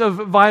speaks of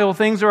vile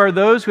things, there are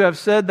those who have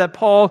said that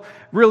Paul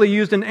really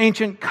used an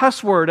ancient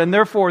cuss word, and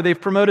therefore they've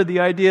promoted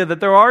the idea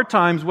that there are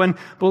times when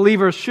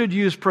believers should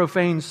use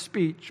profane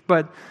speech.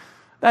 But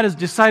that is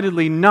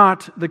decidedly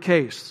not the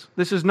case.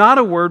 This is not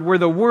a word where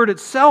the word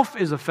itself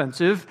is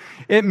offensive.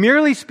 It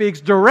merely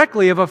speaks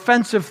directly of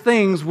offensive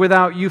things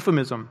without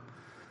euphemism.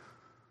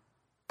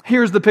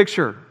 Here's the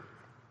picture.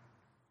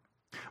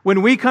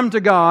 When we come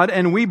to God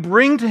and we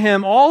bring to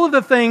Him all of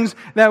the things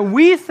that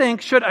we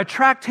think should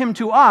attract Him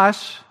to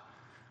us,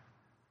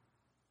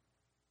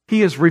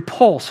 He is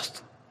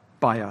repulsed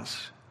by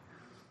us.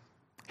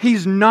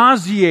 He's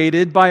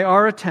nauseated by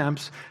our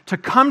attempts to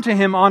come to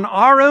Him on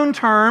our own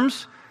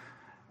terms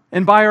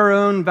and by our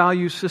own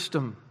value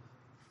system.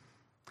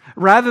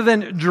 Rather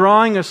than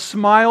drawing a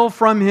smile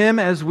from Him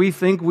as we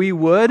think we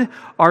would,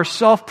 our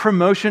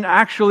self-promotion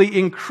actually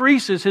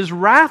increases His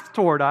wrath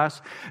toward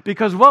us,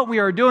 because what we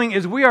are doing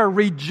is we are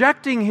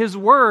rejecting His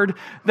word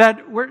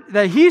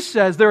that He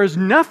says there is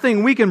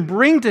nothing we can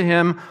bring to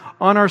Him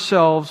by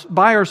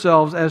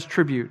ourselves as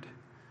tribute.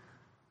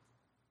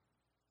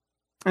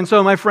 And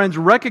so, my friends,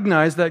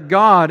 recognize that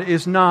God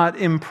is not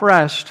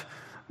impressed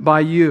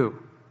by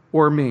you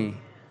or me.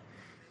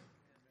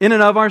 In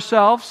and of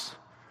ourselves,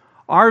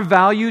 our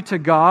value to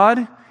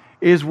God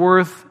is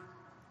worth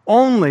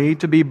only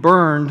to be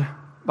burned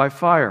by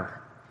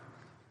fire.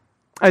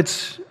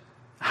 It's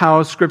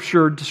how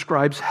Scripture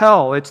describes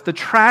hell. It's the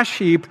trash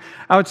heap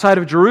outside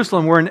of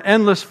Jerusalem where an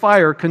endless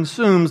fire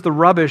consumes the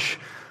rubbish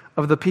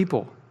of the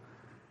people.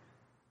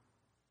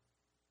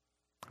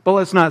 But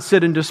let's not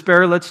sit in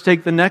despair. Let's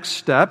take the next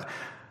step.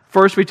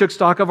 First, we took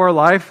stock of our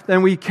life.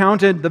 Then we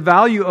counted the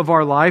value of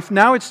our life.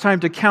 Now it's time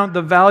to count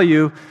the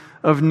value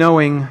of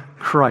knowing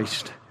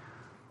Christ.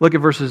 Look at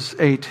verses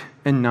 8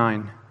 and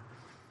 9.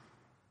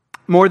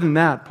 More than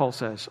that, Paul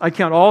says, I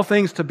count all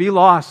things to be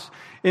lost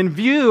in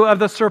view of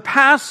the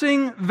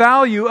surpassing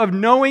value of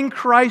knowing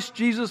Christ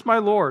Jesus my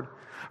Lord,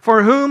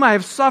 for whom I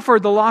have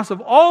suffered the loss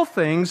of all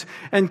things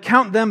and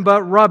count them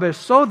but rubbish,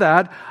 so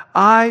that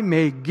I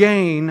may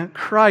gain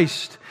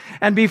Christ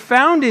and be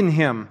found in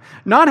Him,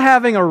 not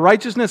having a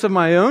righteousness of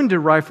my own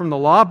derived from the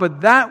law,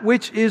 but that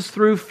which is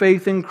through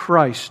faith in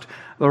Christ,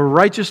 the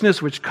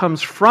righteousness which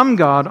comes from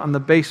God on the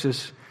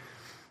basis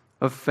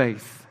of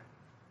faith.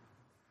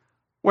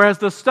 Whereas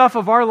the stuff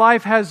of our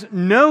life has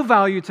no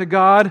value to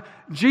God,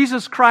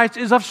 Jesus Christ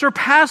is of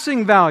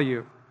surpassing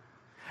value.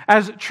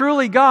 As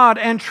truly God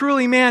and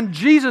truly man,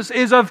 Jesus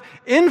is of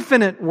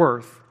infinite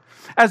worth.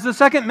 As the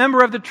second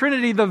member of the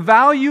Trinity, the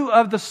value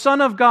of the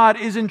Son of God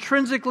is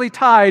intrinsically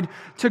tied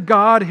to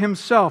God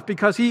Himself,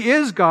 because He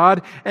is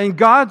God, and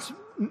God's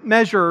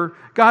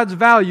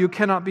value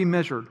cannot be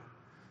measured.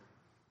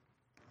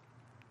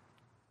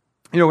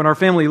 You know, when our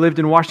family lived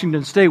in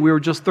Washington State, we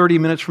were just 30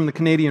 minutes from the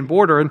Canadian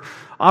border, and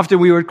often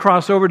we would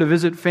cross over to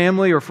visit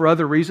family or for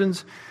other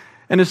reasons.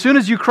 And as soon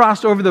as you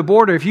crossed over the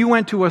border, if you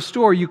went to a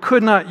store, you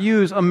could not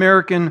use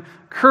American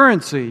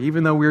currency,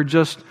 even though we were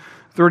just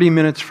 30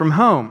 minutes from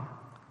home.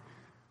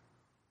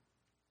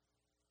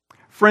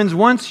 Friends,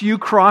 once you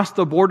cross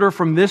the border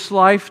from this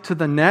life to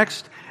the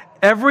next,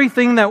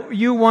 everything that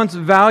you once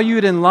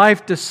valued in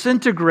life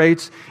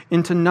disintegrates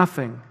into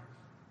nothing.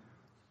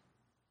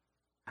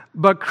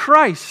 But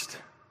Christ,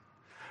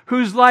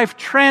 whose life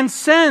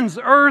transcends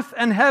earth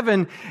and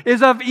heaven,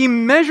 is of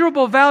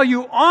immeasurable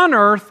value on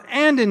earth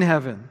and in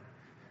heaven.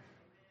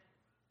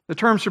 The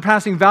term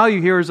surpassing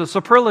value here is a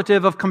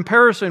superlative of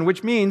comparison,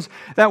 which means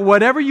that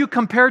whatever you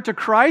compare to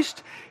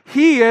Christ,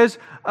 He is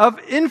of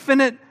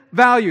infinite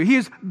value. He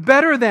is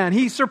better than,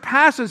 He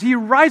surpasses, He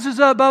rises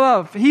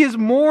above. He is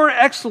more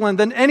excellent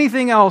than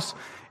anything else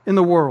in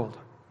the world.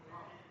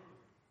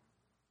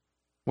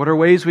 What are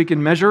ways we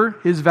can measure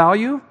His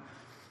value?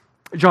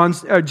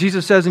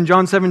 Jesus says in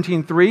John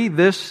 17:3,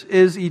 this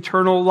is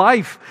eternal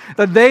life,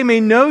 that they may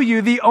know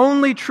You, the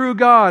only true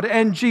God,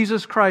 and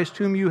Jesus Christ,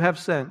 whom You have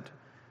sent.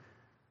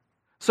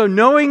 So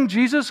knowing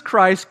Jesus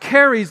Christ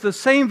carries the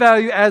same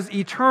value as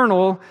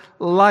eternal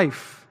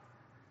life.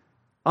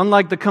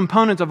 Unlike the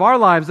components of our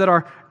lives that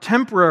are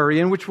temporary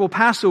and which will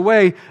pass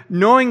away,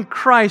 knowing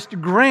Christ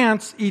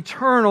grants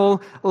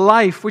eternal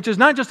life, which is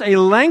not just a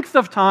length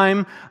of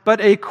time,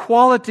 but a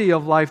quality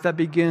of life that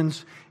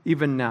begins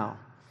even now.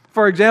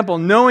 For example,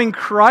 knowing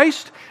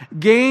Christ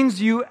gains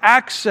you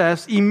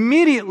access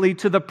immediately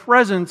to the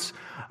presence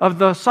of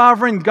the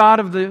sovereign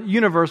God of the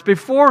universe,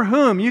 before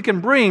whom you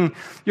can bring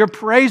your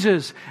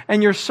praises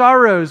and your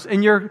sorrows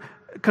and your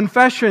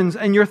confessions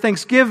and your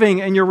thanksgiving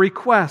and your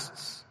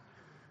requests.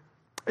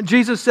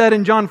 Jesus said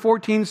in John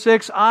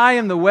 14:6, I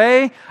am the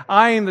way,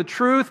 I am the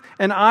truth,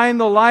 and I am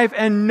the life,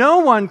 and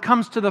no one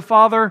comes to the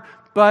Father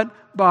but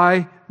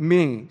by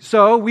me.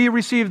 So we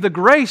receive the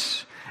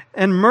grace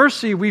and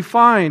mercy we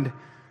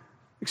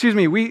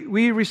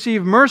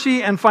receive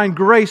mercy and find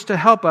grace to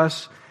help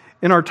us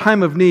in our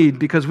time of need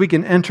because we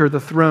can enter the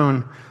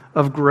throne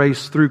of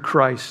grace through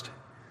Christ.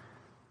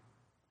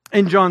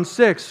 In John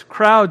 6,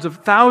 crowds of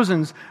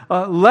thousands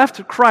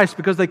left Christ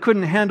because they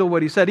couldn't handle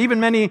what he said. Even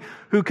many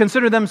who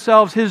consider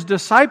themselves his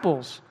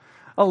disciples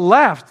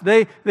left.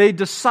 They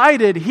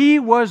decided he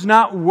was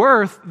not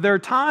worth their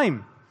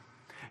time.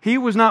 He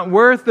was not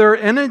worth their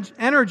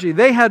energy.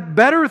 They had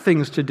better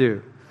things to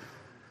do.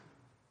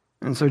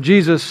 And so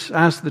Jesus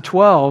asked the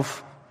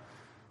 12,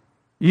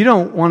 "You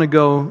don't want to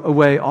go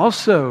away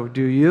also,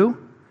 do you?"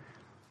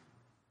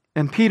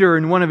 And Peter,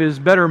 in one of his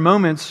better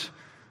moments,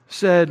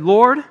 said,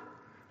 "Lord,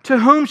 to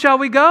whom shall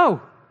we go?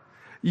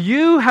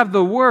 You have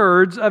the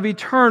words of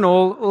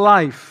eternal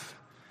life."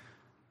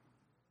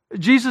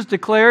 Jesus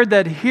declared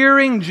that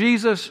hearing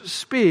Jesus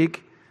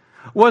speak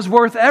was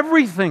worth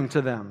everything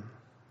to them,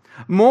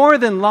 more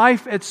than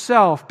life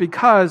itself,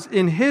 because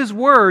in his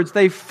words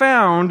they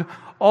found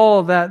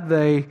all that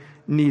they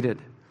needed.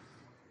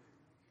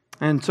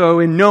 And so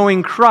in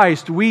knowing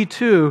Christ, we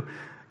too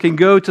can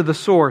go to the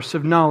source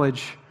of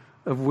knowledge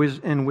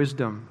and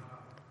wisdom.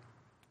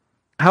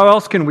 How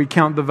else can we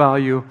count the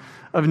value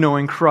of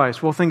knowing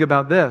Christ? Well, think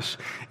about this.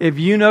 If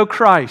you know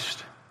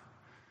Christ,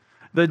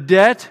 the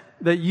debt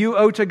that you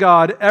owe to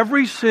God,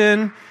 every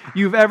sin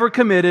you've ever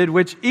committed,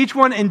 which each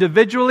one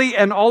individually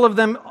and all of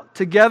them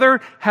together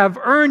have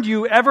earned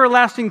you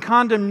everlasting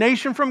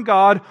condemnation from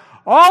God,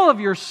 all of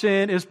your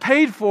sin is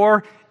paid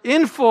for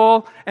in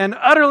full and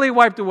utterly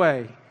wiped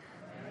away.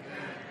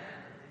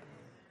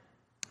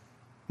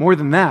 More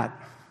than that,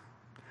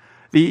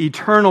 the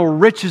eternal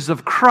riches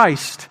of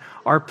Christ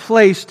are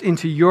placed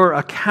into your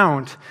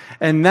account,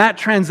 and that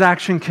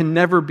transaction can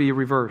never be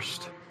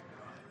reversed.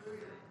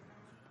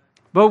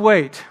 But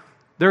wait,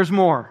 there's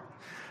more.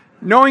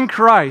 Knowing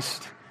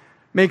Christ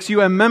makes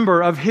you a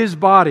member of his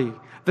body,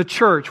 the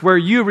church, where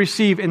you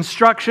receive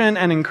instruction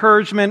and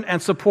encouragement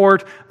and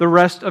support the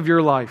rest of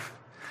your life.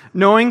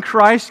 Knowing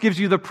Christ gives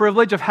you the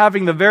privilege of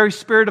having the very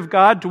Spirit of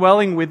God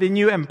dwelling within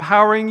you,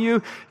 empowering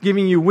you,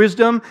 giving you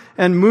wisdom,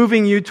 and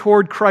moving you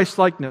toward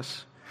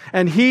Christ-likeness.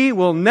 And he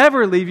will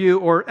never leave you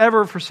or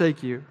ever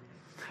forsake you.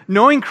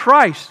 Knowing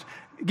Christ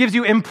gives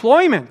you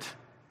employment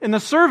in the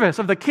service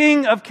of the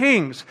King of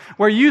Kings,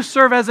 where you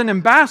serve as an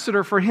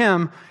ambassador for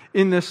him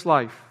in this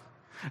life.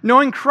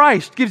 Knowing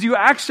Christ gives you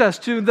access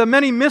to the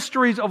many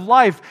mysteries of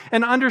life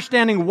and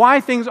understanding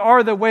why things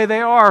are the way they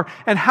are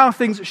and how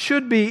things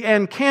should be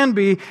and can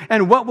be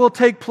and what will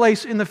take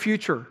place in the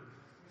future.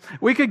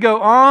 We could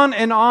go on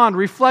and on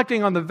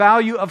reflecting on the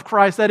value of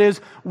Christ, that is,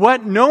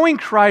 what knowing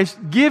Christ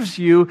gives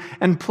you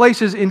and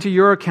places into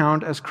your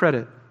account as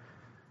credit.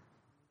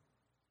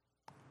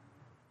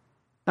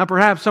 Now,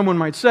 perhaps someone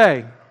might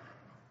say,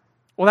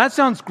 "Well, that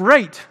sounds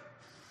great.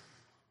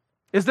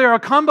 Is there a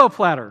combo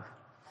platter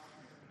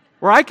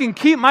where I can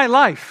keep my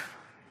life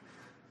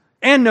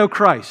and know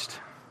Christ?"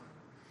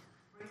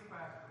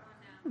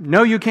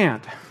 No, you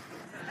can't.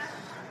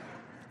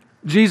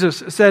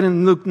 Jesus said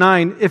in Luke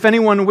 9, "If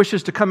anyone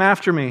wishes to come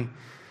after me,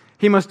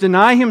 he must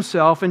deny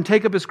himself and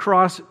take up his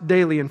cross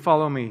daily and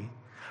follow me.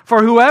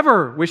 For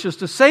whoever wishes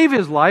to save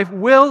his life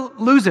will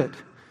lose it.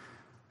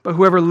 But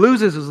whoever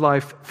loses his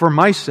life for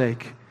my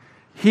sake,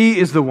 he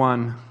is the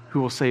one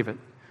who will save it."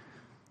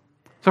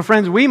 So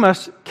friends, we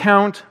must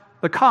count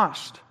the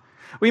cost.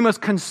 We must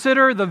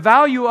consider the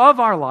value of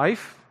our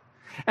life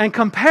and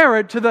compare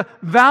it to the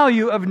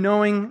value of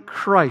knowing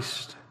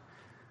Christ.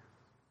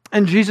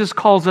 And Jesus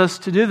calls us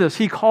to do this.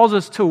 He calls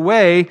us to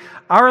weigh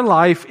our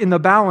life in the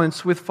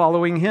balance with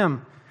following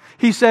him.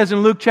 He says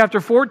in Luke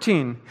chapter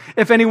 14,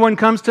 "If anyone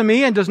comes to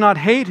me and does not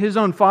hate his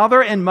own father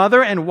and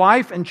mother and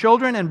wife and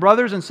children and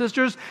brothers and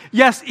sisters,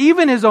 yes,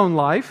 even his own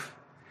life,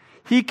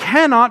 he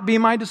cannot be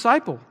my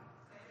disciple.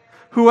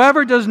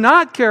 Whoever does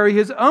not carry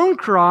his own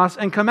cross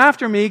and come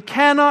after me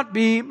cannot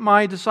be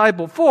my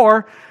disciple.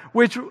 For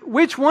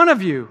which one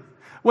of you,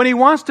 when he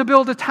wants to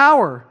build a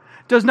tower,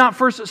 does not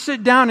first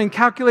sit down and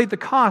calculate the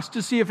cost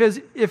to see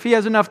if he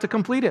has enough to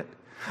complete it?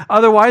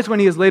 Otherwise, when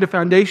he has laid a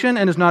foundation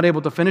and is not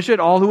able to finish it,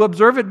 all who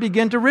observe it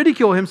begin to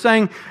ridicule him,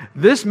 saying,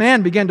 'This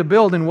man began to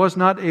build and was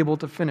not able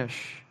to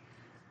finish.'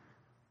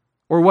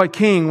 Or what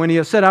king, when he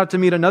has set out to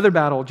meet another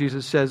battle,"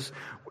 Jesus says,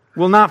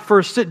 "will not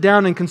first sit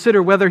down and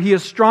consider whether he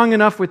is strong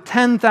enough with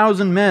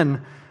 10,000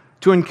 men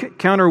to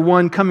encounter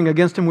one coming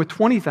against him with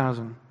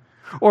 20,000?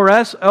 Or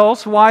else,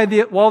 while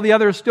the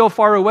other is still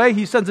far away,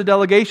 he sends a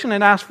delegation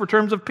and asks for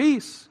terms of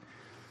peace."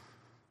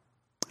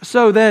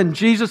 So then,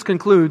 Jesus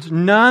concludes,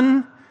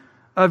 "None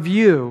of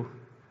you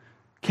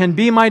can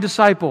be my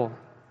disciple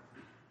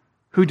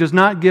who does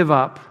not give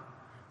up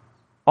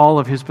all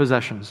of his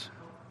possessions."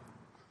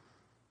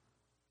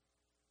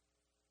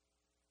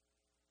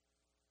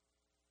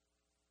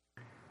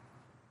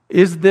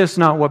 Is this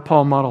not what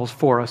Paul models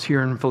for us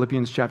here in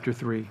Philippians chapter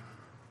 3?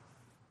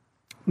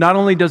 Not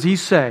only does he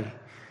say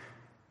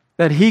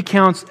that he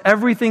counts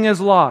everything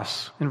as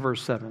loss in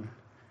verse 7,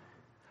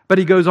 but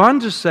he goes on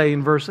to say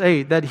in verse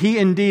 8 that he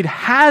indeed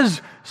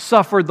has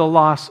suffered the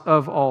loss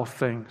of all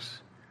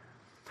things.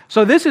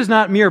 So this is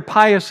not mere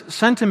pious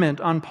sentiment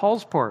on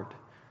Paul's part.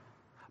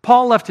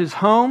 Paul left his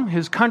home,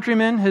 his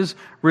countrymen, his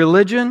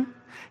religion.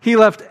 He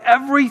left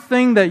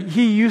everything that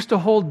he used to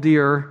hold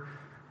dear,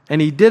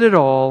 and he did it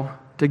all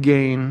to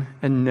gain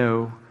and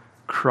know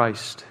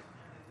Christ.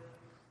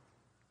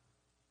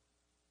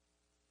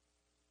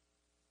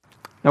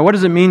 Now, what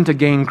does it mean to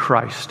gain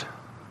Christ?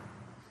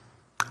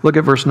 Look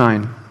at verse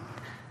 9.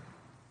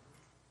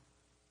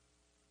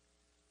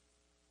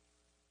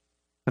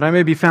 That I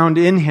may be found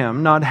in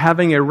him, not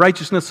having a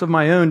righteousness of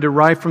my own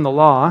derived from the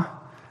law,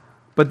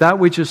 but that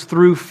which is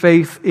through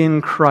faith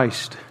in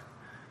Christ,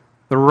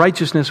 the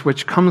righteousness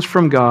which comes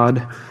from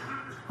God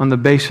on the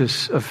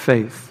basis of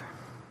faith.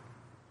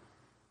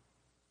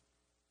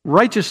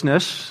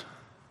 Righteousness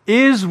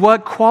is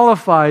what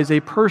qualifies a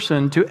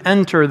person to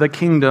enter the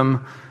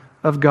kingdom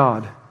of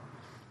God.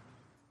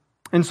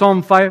 In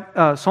Psalm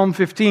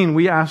 15,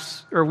 we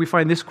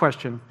find this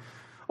question: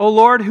 O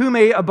Lord, who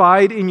may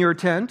abide in your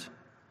tent?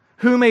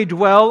 Who may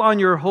dwell on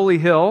your holy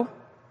hill?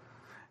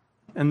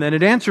 And then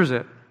it answers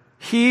it: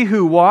 he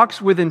who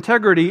walks with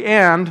integrity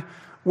and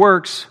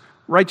works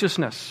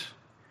righteousness.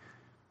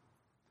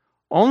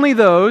 Only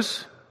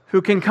those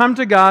who can come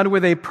to God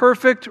with a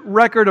perfect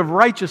record of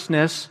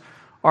righteousness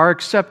are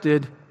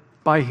accepted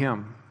by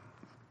Him.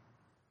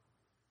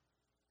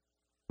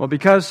 Well,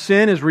 because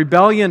sin is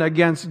rebellion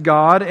against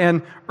God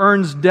and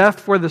earns death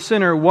for the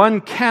sinner,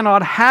 one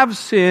cannot have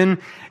sin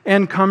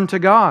and come to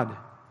God.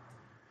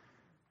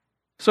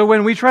 So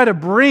when we try to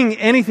bring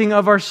anything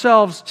of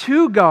ourselves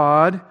to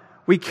God,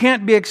 we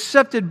can't be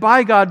accepted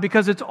by God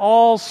because it's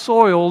all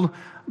soiled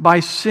by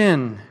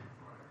sin.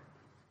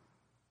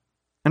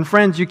 And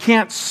friends, you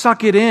can't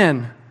suck it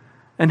in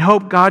and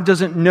hope God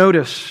doesn't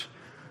notice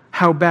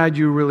how bad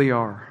you really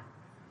are.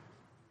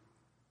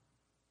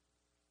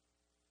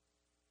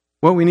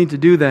 What we need to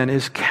do then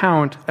is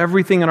count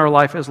everything in our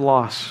life as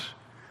loss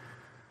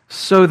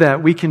so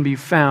that we can be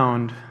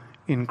found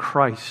in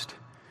Christ.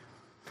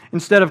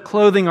 Instead of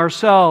clothing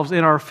ourselves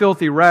in our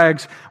filthy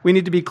rags, we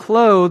need to be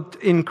clothed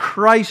in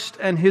Christ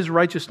and His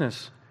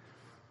righteousness.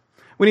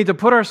 We need to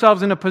put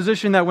ourselves in a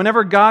position that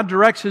whenever God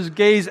directs His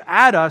gaze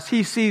at us,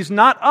 He sees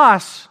not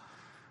us,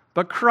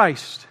 but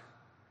Christ.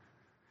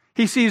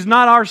 He sees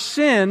not our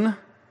sin,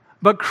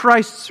 but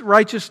Christ's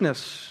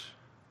righteousness.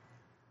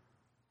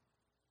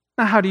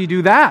 Now, how do you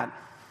do that?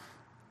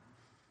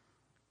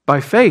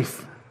 By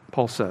faith,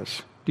 Paul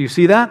says. Do you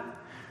see that?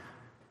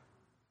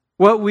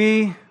 What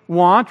we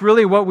want,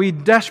 really what we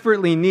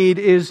desperately need,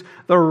 is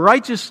the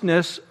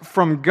righteousness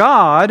from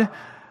God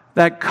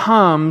that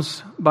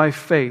comes by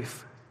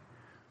faith.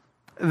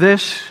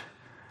 This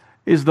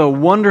is the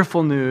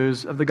wonderful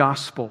news of the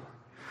gospel.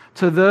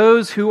 To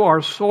those who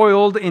are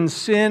soiled in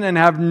sin and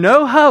have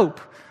no hope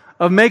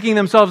of making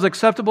themselves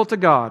acceptable to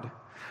God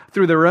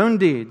through their own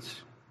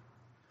deeds,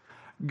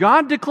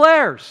 God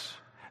declares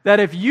that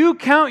if you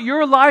count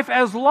your life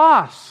as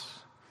loss,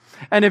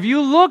 and if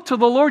you look to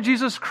the Lord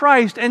Jesus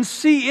Christ and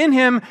see in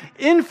Him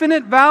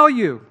infinite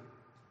value,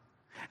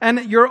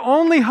 and your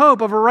only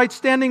hope of a right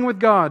standing with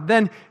God,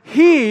 then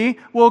He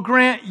will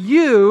grant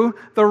you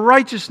the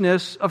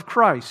righteousness of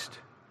Christ.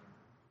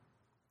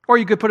 Or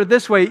you could put it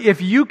this way: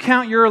 if you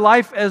count your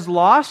life as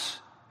loss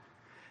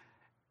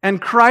and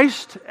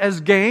Christ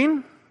as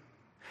gain,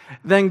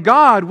 then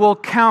God will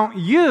count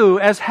you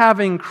as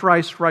having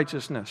Christ's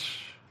righteousness.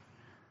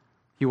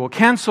 He will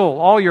cancel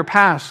all your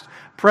past,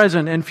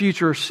 present, and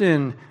future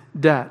sin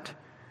debt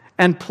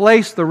and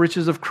place the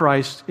riches of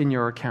Christ in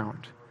your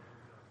account.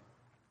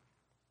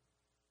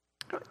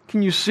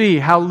 Can you see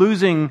how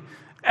losing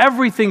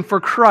everything for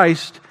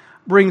Christ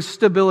brings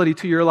stability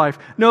to your life?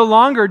 No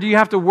longer do you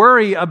have to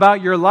worry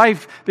about your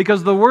life,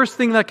 because the worst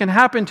thing that can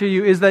happen to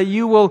you is that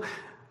you will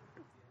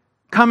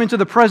come into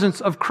the presence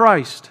of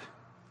Christ.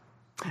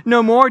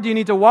 No more do you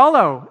need to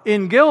wallow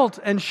in guilt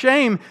and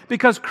shame,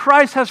 because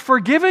Christ has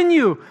forgiven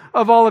you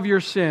of all of your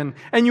sin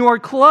and you are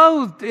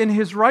clothed in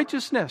His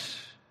righteousness.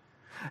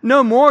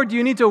 No more do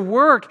you need to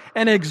work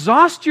and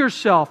exhaust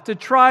yourself to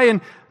try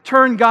and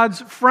turn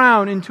God's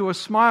frown into a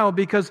smile,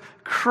 because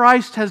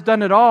Christ has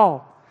done it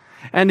all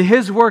and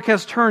His work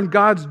has turned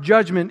God's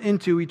judgment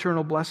into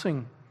eternal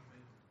blessing.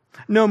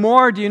 No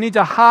more do you need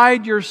to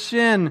hide your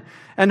sin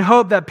and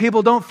hope that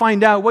people don't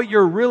find out what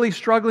you're really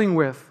struggling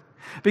with,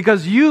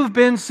 because you've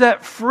been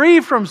set free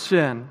from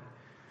sin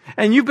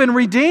and you've been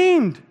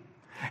redeemed.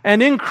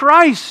 And in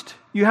Christ,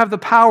 you have the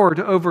power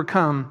to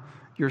overcome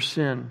your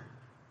sin.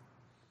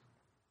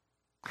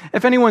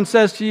 If anyone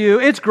says to you,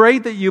 it's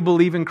great that you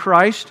believe in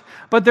Christ,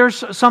 but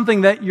there's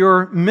something that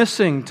you're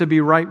missing to be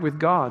right with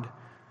God,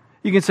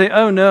 you can say,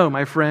 oh no,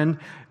 my friend,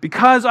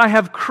 because I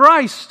have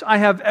Christ, I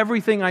have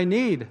everything I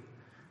need.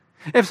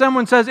 If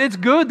someone says, it's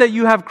good that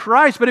you have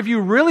Christ, but if you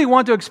really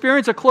want to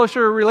experience a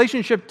closer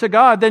relationship to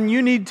God, then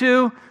you need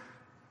to,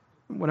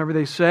 whatever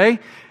they say,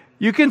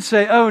 you can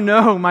say, oh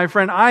no, my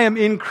friend, I am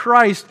in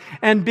Christ,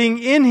 and being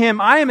in Him,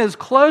 I am as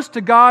close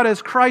to God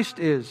as Christ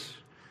is.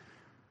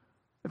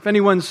 If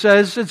anyone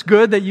says, it's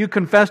good that you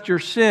confessed your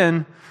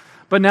sin,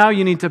 but now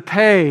you need to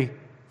pay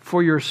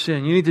for your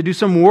sin, you need to do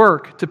some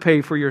work to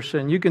pay for your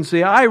sin, you can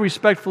say, I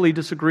respectfully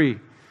disagree.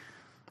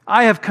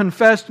 I have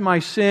confessed my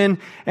sin,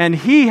 and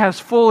He has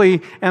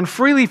fully and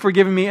freely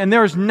forgiven me, and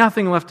there is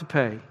nothing left to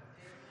pay.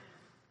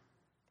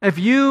 If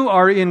you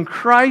are in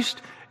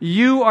Christ,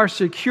 you are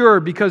secure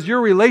because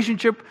your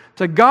relationship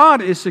to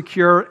God is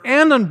secure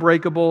and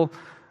unbreakable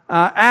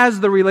as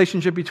the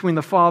relationship between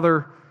the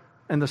Father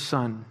and the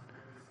Son.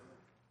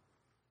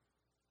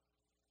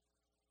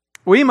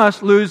 We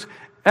must lose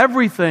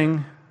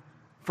everything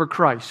for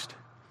Christ.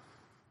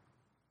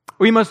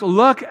 We must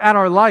look at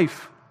our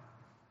life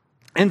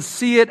and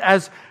see it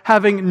as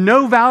having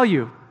no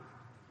value.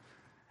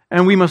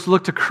 And we must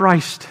look to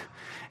Christ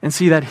and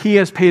see that He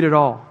has paid it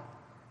all.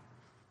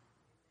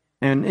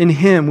 And in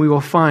Him we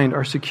will find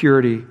our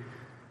security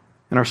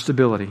and our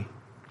stability.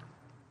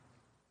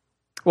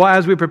 Well,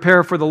 as we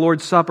prepare for the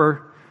Lord's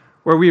Supper,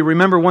 where we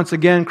remember once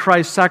again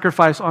Christ's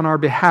sacrifice on our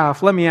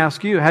behalf, let me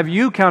ask you, have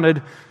you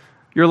counted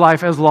your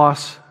life as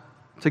loss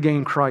to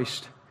gain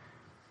Christ?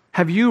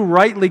 Have you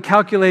rightly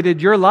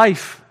calculated your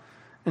life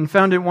and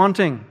found it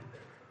wanting?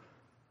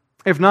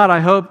 If not, I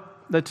hope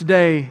that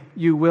today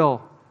you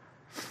will.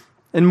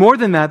 And more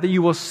than that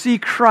you will see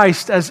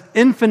Christ as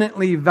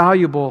infinitely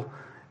valuable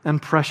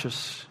and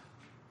precious.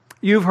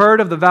 You've heard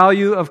of the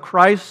value of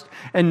Christ,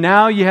 and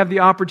now you have the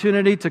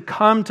opportunity to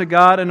come to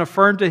God and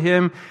affirm to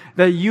Him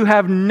that you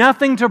have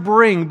nothing to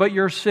bring but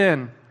your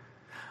sin.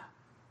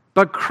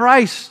 But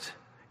Christ,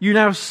 you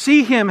now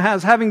see Him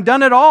as having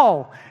done it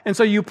all, and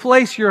so you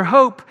place your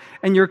hope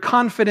and your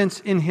confidence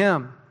in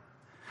Him.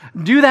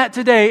 Do that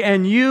today,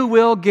 and you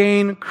will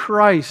gain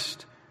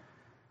Christ.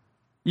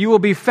 You will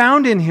be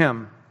found in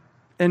Him,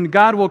 and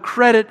God will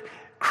credit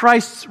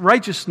Christ's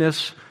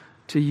righteousness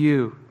to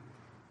you.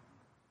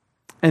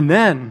 And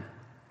then,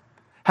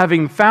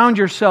 having found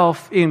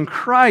yourself in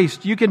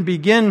Christ, you can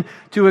begin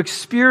to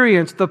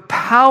experience the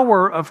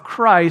power of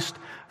Christ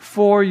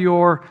for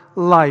your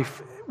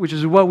life, which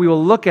is what we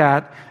will look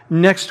at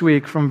next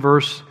week from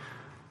verse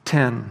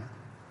 10.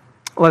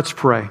 Let's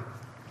pray.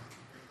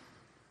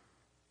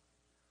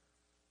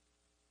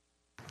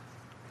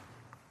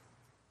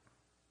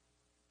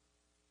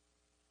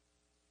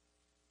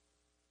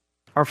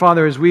 Our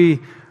Father, as we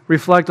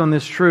reflect on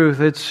this truth,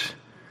 it's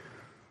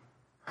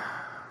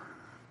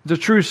a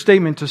true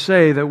statement to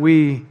say that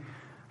we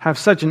have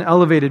such an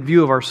elevated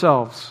view of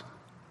ourselves,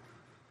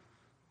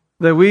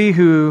 that we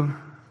who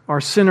are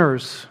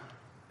sinners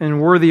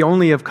and worthy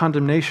only of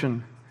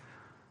condemnation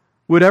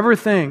would ever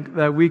think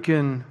that we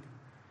can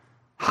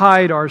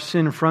hide our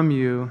sin from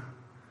You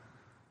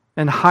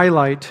and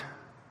highlight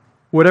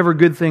whatever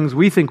good things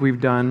we think we've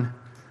done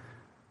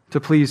to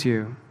please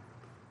You.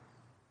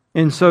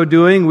 In so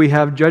doing, we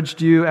have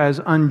judged You as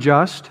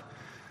unjust.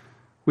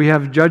 We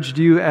have judged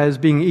You as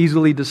being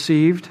easily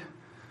deceived.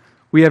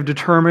 We have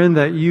determined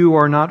that You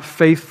are not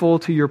faithful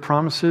to Your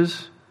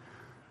promises.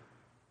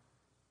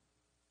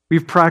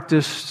 We've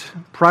practiced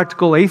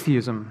practical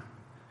atheism.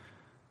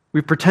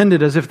 We've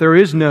pretended as if there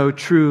is no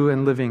true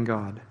and living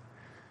God.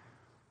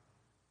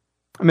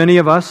 Many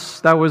of us,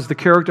 that was the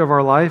character of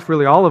our life,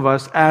 really all of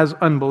us, as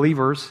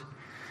unbelievers.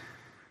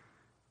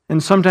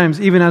 And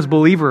sometimes, even as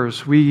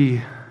believers,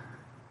 we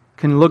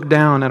can look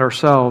down at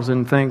ourselves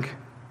and think,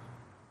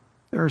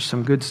 there's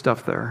some good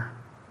stuff there.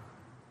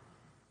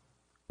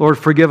 Lord,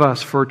 forgive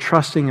us for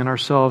trusting in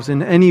ourselves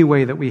in any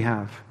way that we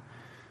have.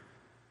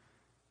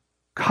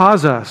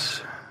 Cause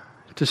us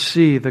to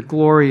see the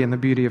glory and the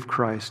beauty of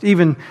Christ,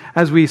 even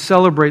as we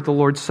celebrate the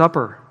Lord's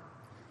Supper.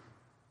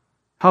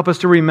 Help us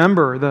to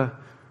remember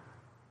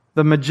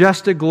the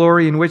majestic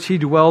glory in which He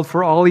dwelled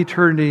for all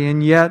eternity,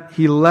 and yet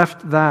He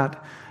left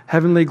that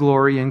heavenly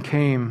glory and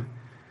came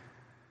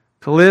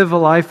to live a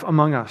life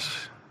among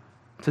us,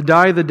 to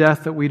die the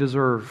death that we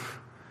deserve.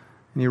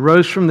 And He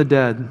rose from the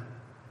dead,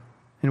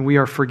 and we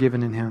are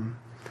forgiven in Him.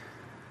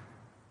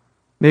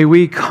 May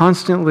we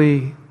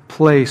constantly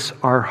place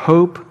our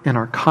hope and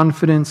our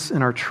confidence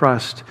and our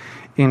trust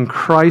in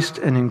Christ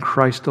and in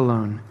Christ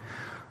alone,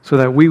 so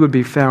that we would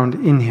be found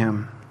in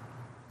Him,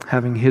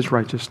 having His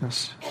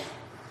righteousness.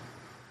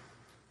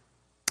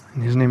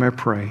 In His name I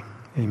pray.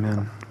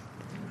 Amen.